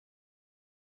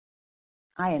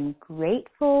 I am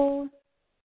grateful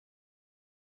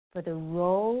for the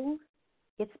role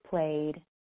it's played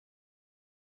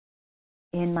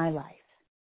in my life.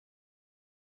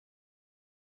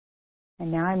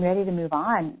 And now I'm ready to move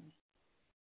on.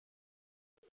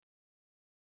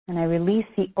 And I release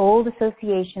the old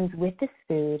associations with this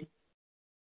food.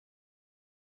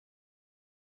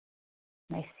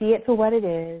 And I see it for what it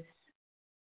is.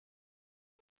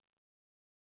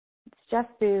 It's just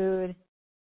food.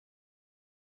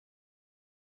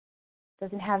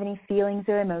 Doesn't have any feelings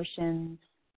or emotions.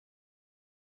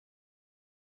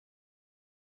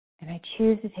 And I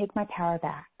choose to take my power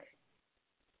back.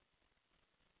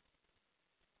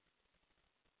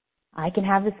 I can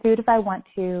have this food if I want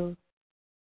to,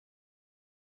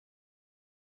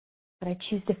 but I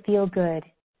choose to feel good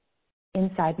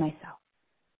inside myself.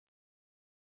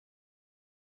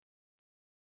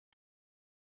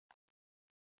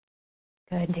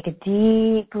 Go ahead and take a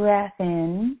deep breath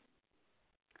in.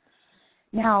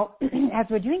 Now, as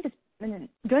we're going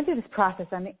through this process,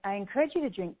 I encourage you to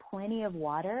drink plenty of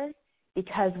water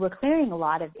because we're clearing a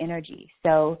lot of energy.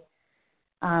 So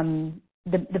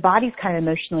the body's kind of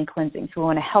emotionally cleansing, so we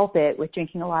want to help it with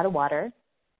drinking a lot of water.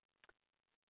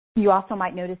 You also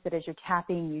might notice that as you're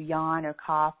tapping, you yawn or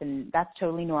cough, and that's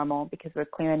totally normal because we're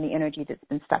clearing the energy that's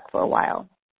been stuck for a while.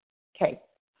 Okay.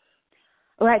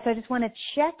 All right, so I just want to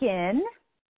check in.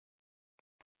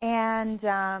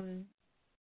 And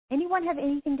anyone have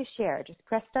anything to share? Just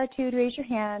press star 2 to raise your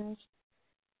hand.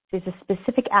 If there's a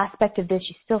specific aspect of this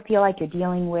you still feel like you're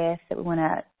dealing with that we want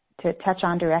to touch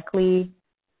on directly,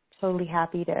 totally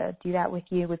happy to do that with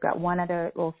you. We've got one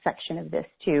other little section of this,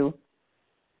 too,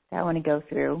 that I want to go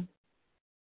through.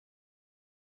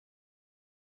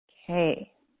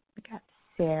 Okay. We got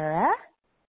Sarah.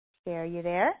 Sarah, you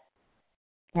there?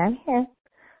 I'm here.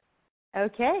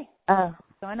 Okay. What's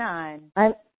going on?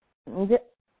 I'm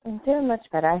doing much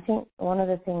better. I think one of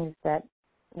the things that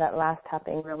last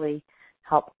tapping really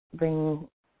helped bring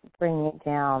it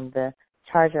down, the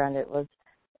charge around it was,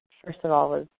 first of all,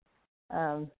 was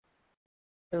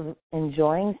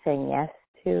enjoying saying yes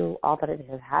to all that it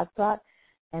has brought.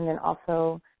 And then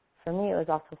also, for me, it was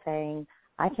also saying,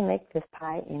 I can make this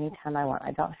pie anytime I want.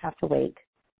 I don't have to wait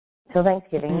till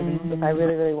Thanksgiving if I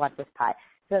really, really want this pie.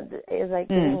 So it was like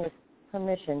giving this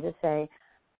permission to say,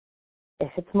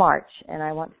 if it's March and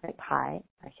I want to make pie,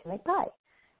 I can make pie.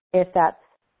 If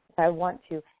I want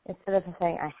to, instead of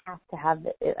saying I have to have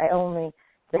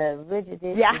the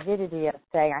rigidity of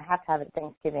saying I have to have it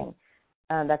Thanksgiving,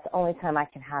 that's the only time I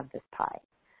can have this pie.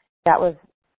 That was,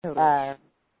 I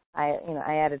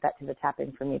added that to the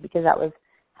tapping for me because that was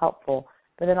helpful.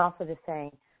 But then also just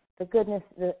saying the goodness,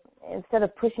 instead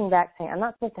of pushing back, saying I'm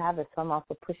not supposed to have this, so I'm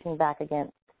also pushing back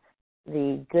against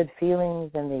the good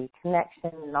feelings and the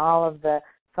connection and all of the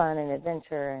fun and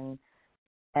adventure,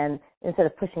 and instead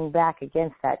of pushing back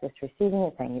against that, just receiving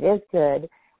it, saying it is good,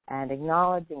 and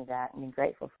acknowledging that and being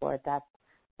grateful for it. That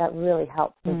really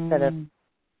helps instead of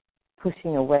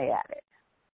pushing away at it.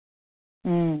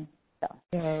 So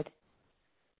good,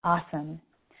 awesome.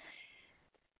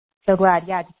 So glad,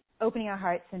 just opening our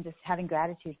hearts and just having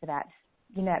gratitude for that,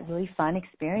 that really fun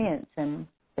experience and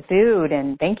the food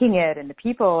and thanking it and the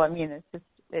people. I mean, it's just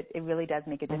it really does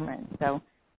make a difference. So,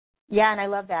 and I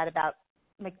love that about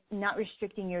like not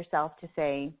restricting yourself to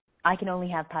say I can only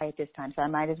have pie at this time, so I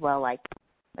might as well like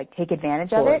take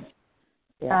advantage of it.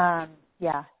 To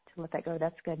let that go.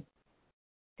 That's good.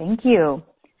 Thank you.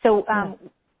 So,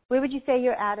 where would you say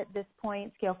you're at this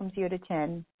point, scale from 0 to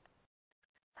 10?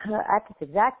 At this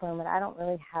exact moment, I don't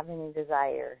really have any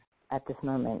desire at this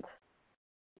moment.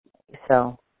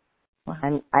 So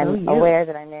I'm aware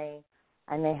that I may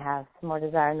have some more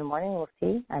desire in the morning. We'll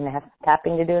see. I may have some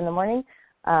tapping to do in the morning.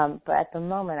 But at the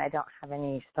moment, I don't have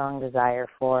any strong desire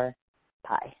for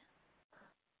pie.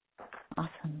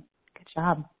 Awesome. Good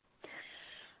job.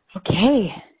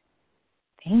 Okay.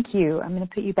 Thank you. I'm going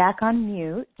to put you back on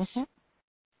mute. Mm-hmm.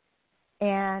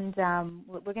 And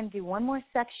we're going to do one more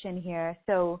section here.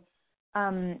 So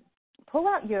pull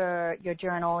out your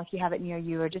journal if you have it near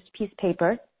you, or just a piece of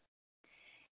paper.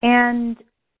 And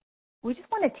we just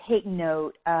want to take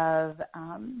note of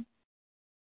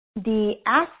the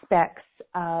aspects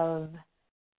of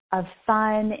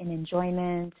fun and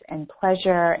enjoyment and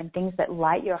pleasure and things that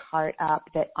light your heart up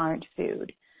that aren't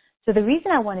food. So the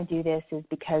reason I want to do this is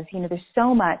because,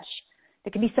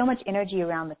 there can be so much energy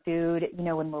around the food,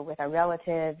 when we're with our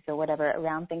relatives or whatever,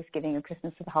 around Thanksgiving or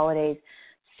Christmas or the holidays.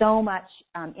 So much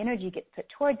energy gets put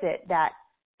towards it that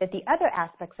the other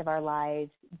aspects of our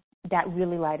lives that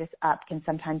really light us up can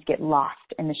sometimes get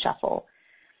lost in the shuffle.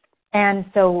 And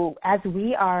so as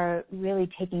we are really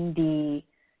taking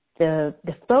the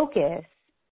focus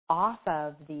off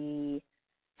of the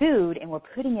food and we're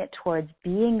putting it towards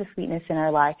being the sweetness in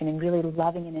our life and really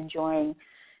loving and enjoying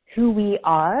who we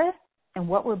are and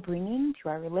what we're bringing to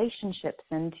our relationships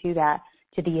and to the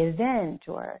event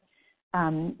or,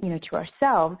 to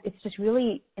ourselves, it's just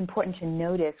really important to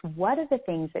notice what are the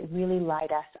things that really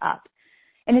light us up.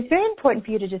 And it's very important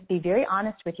for you to just be very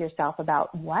honest with yourself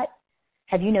about what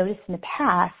have you noticed in the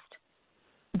past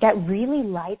that really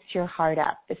lights your heart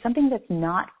up. It's something that's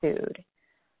not food,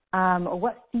 or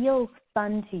what feels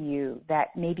fun to you that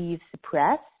maybe you've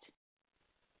suppressed.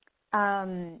 So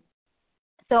I'm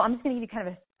just going to give you kind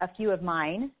of a few of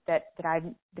mine that I've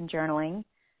been journaling.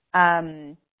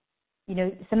 Some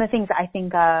of the things I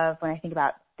think of when I think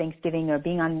about Thanksgiving or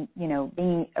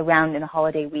being around in a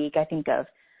holiday week, I think of,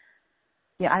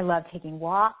 I love taking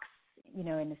walks, in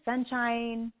the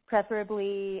sunshine,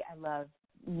 preferably. I love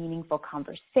meaningful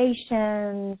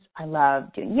conversations. I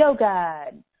love doing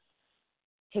yoga,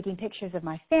 taking pictures of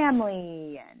my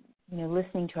family, and,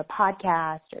 listening to a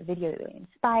podcast or a video that really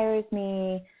inspires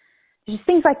me. Just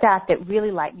things like that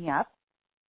really light me up.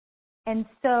 And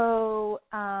so,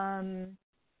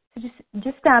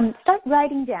 just start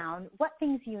writing down what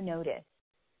things you notice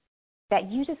that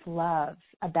you just love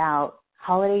about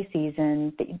holiday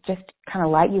season, that just kind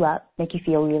of light you up, make you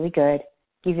feel really good,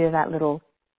 give you that little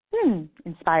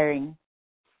inspiring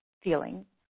feeling.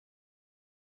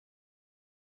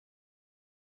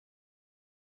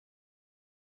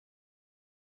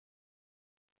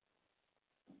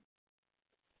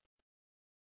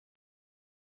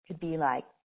 Could be like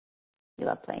you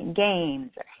love playing games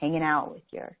or hanging out with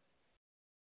your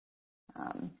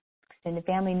extended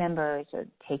family members, or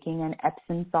taking an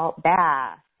Epsom salt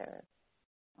bath, or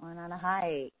going on a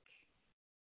hike.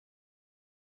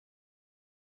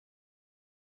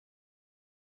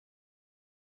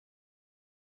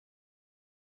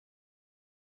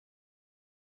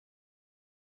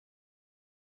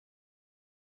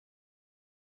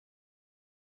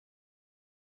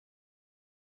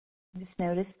 Just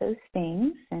notice those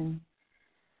things, and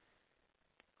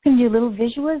we can do a little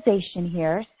visualization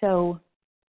here. So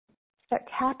start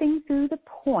tapping through the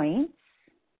points.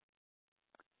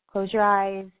 Close your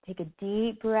eyes, take a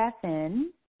deep breath in.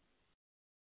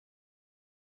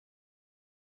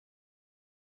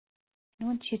 I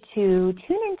want you to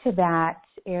tune into that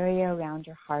area around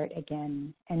your heart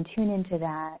again, and tune into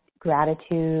that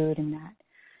gratitude and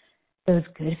those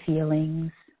good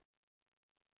feelings.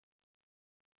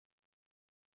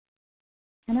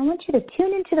 And I want you to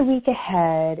tune into the week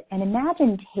ahead and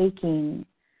imagine taking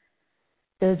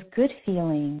those good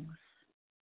feelings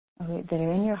that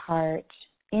are in your heart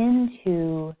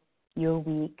into your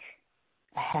week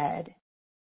ahead.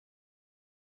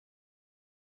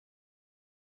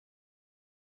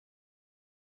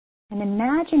 And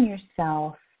imagine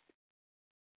yourself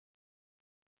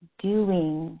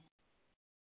doing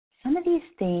some of these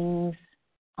things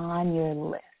on your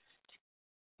list.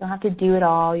 You don't have to do it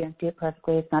all. You don't have to do it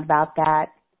perfectly. It's not about that.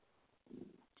 It's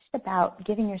just about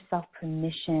giving yourself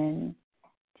permission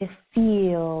to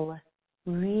feel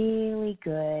really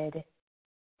good, to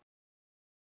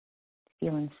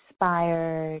feel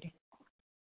inspired,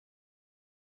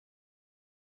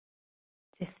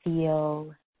 to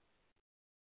feel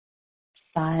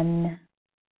fun,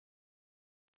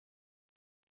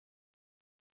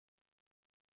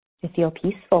 to feel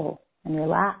peaceful and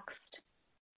relaxed.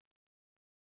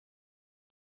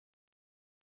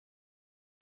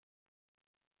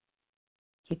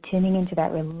 You're tuning into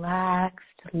that relaxed,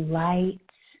 light,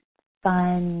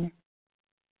 fun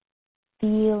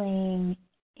feeling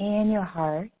in your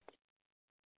heart.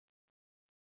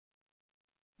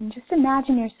 And just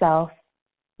imagine yourself,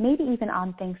 maybe even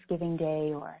on Thanksgiving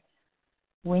Day or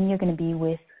when you're going to be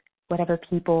with whatever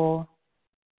people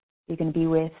you're going to be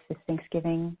with this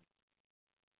Thanksgiving.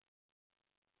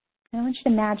 And I want you to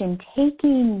imagine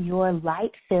taking your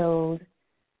light-filled,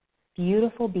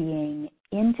 beautiful being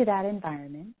into that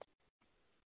environment.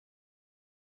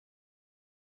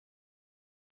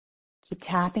 Keep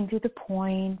tapping through the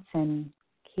points and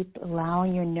keep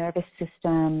allowing your nervous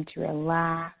system to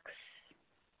relax.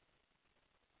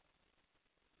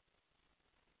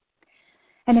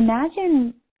 And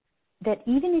imagine that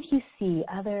even if you see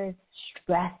others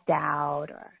stressed out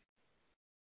or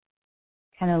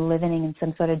kind of living in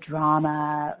some sort of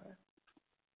drama, or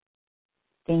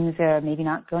things are maybe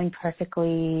not going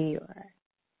perfectly, or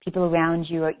people around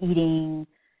you are eating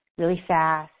really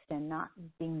fast and not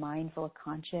being mindful or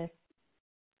conscious,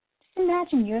 just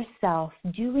imagine yourself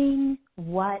doing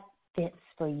what fits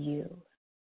for you.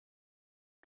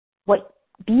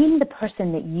 Being the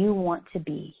person that you want to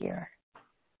be here.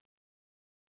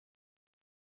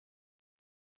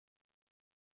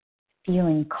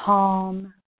 Feeling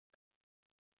calm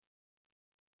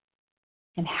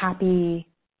and happy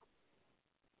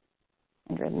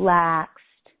and relaxed,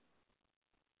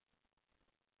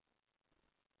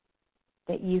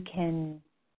 that you can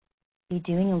be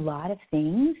doing a lot of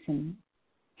things and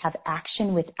have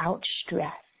action without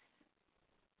stress.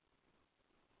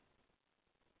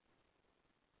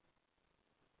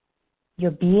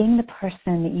 You're being the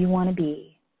person that you want to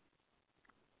be.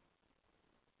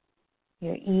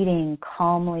 You're eating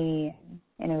calmly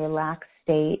in a relaxed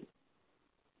state.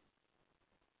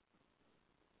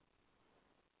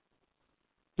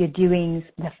 You're doing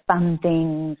the fun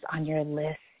things on your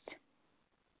list.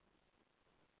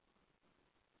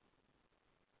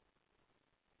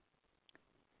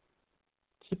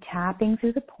 Keep tapping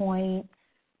through the points.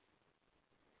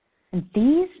 And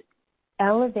these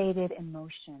elevated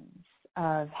emotions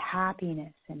of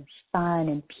happiness and fun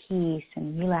and peace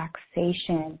and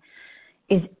relaxation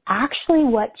is actually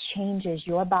what changes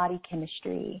your body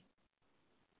chemistry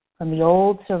from the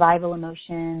old survival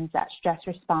emotions, that stress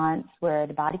response where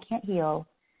the body can't heal,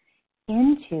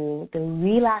 into the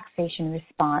relaxation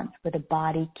response where the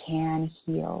body can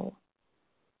heal.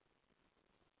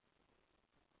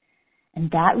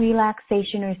 And that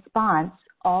relaxation response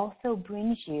also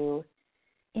brings you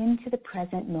into the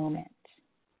present moment,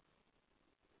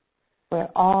 where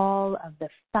all of the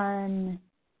fun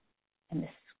and the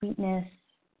sweetness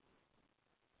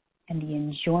and the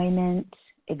enjoyment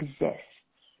exists.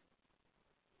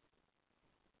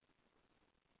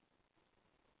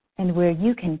 And where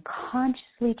you can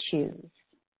consciously choose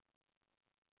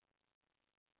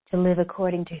to live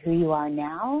according to who you are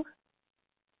now,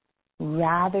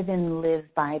 rather than live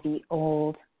by the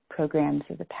old programs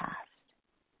of the past.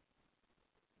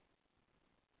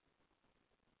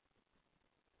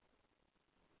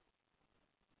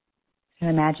 So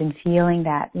imagine feeling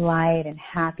that light and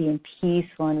happy and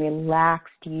peaceful and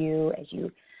relaxed you as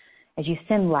you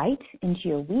send light into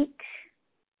your week.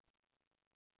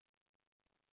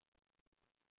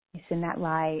 You send that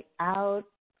light out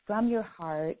from your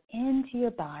heart into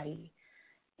your body,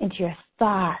 into your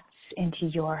thoughts, into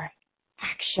your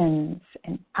actions,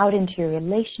 and out into your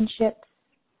relationships.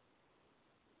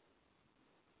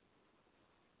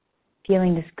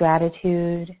 Feeling this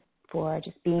gratitude for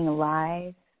just being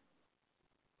alive.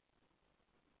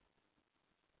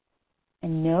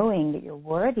 And knowing that you're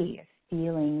worthy of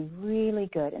feeling really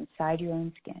good inside your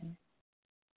own skin.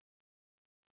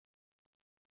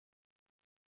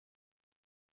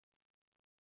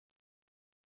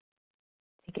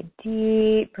 Take a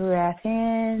deep breath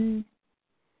in.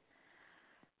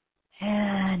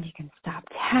 And you can stop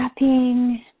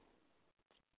tapping.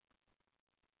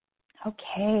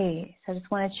 Okay, so I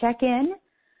just want to check in.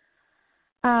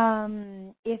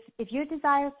 If your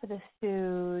desire for the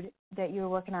food that you're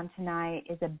working on tonight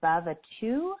is above a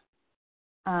 2,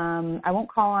 I won't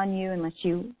call on you unless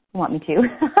you want me to.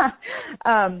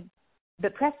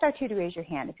 But press star 2 to raise your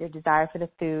hand if your desire for the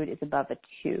food is above a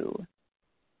 2.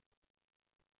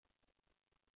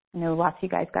 I know lots of you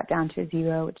guys got down to a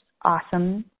 0, which is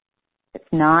awesome. If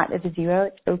it's not at a 0,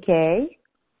 it's okay.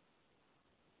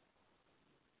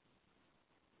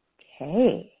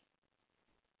 Okay.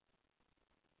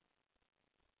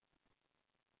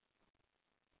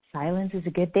 Silence is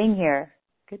a good thing here.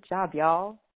 Good job,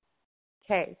 y'all.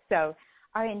 Okay, so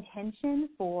our intention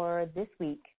for this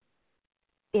week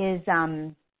is,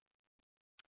 you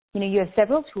have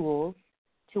several tools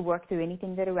to work through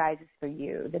anything that arises for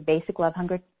you. The basic Love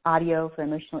Hunger audio for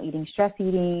emotional eating, stress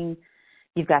eating.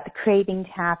 You've got the craving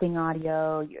tapping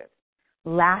audio. You have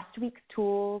last week's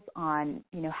tools on,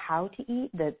 how to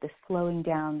eat, the slowing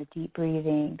down, the deep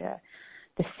breathing,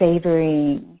 the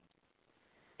savoring.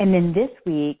 And then this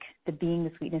week, the being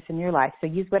the sweetness in your life. So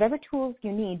use whatever tools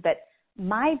you need. But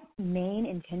my main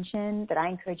intention that I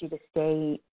encourage you to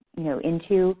stay,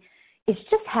 into is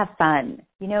just have fun.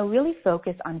 Really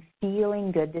focus on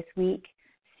feeling good this week,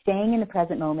 staying in the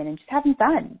present moment, and just having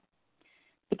fun.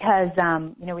 Because,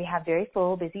 we have very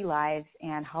full, busy lives,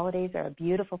 and holidays are a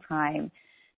beautiful time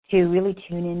to really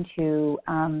tune into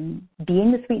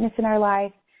being the sweetness in our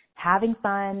life, having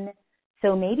fun.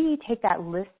 So maybe you take that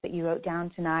list that you wrote down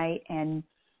tonight and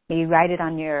maybe write it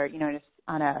on your, just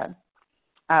on a,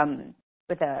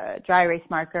 with a dry erase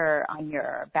marker on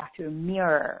your bathroom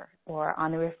mirror or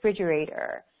on the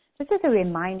refrigerator, just as a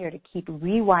reminder to keep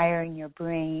rewiring your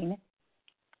brain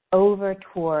over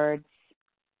towards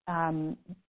the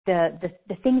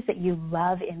things that you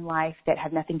love in life that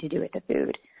have nothing to do with the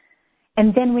food.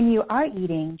 And then when you are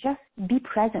eating, just be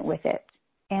present with it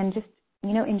and just,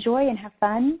 enjoy and have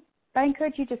fun. But I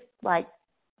encourage you just,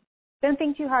 don't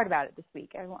think too hard about it this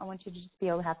week. I want you to just be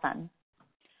able to have fun.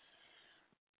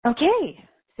 Okay,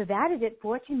 so that is it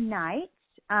for tonight.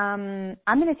 I'm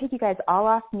going to take you guys all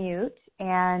off mute.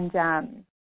 And does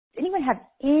anyone have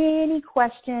any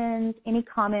questions, any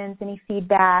comments, any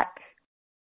feedback?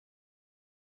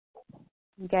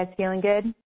 You guys feeling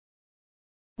good?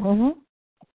 Mhm.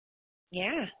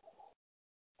 Yeah.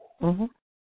 Mhm.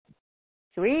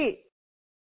 Sweet.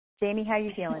 Jamie, how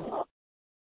you feeling?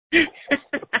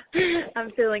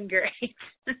 I'm feeling great.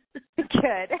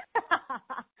 Good.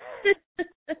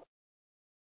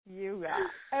 You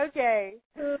rock. Okay.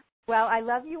 Well, I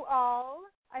love you all.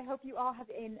 I hope you all have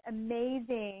an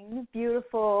amazing,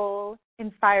 beautiful,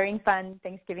 inspiring, fun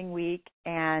Thanksgiving week.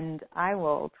 And I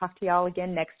will talk to you all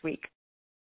again next week.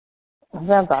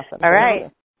 Sounds awesome. All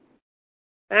right.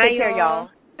 Bye, Take care, y'all.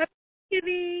 Happy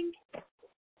Thanksgiving.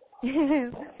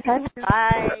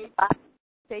 Bye.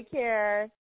 Take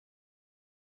care.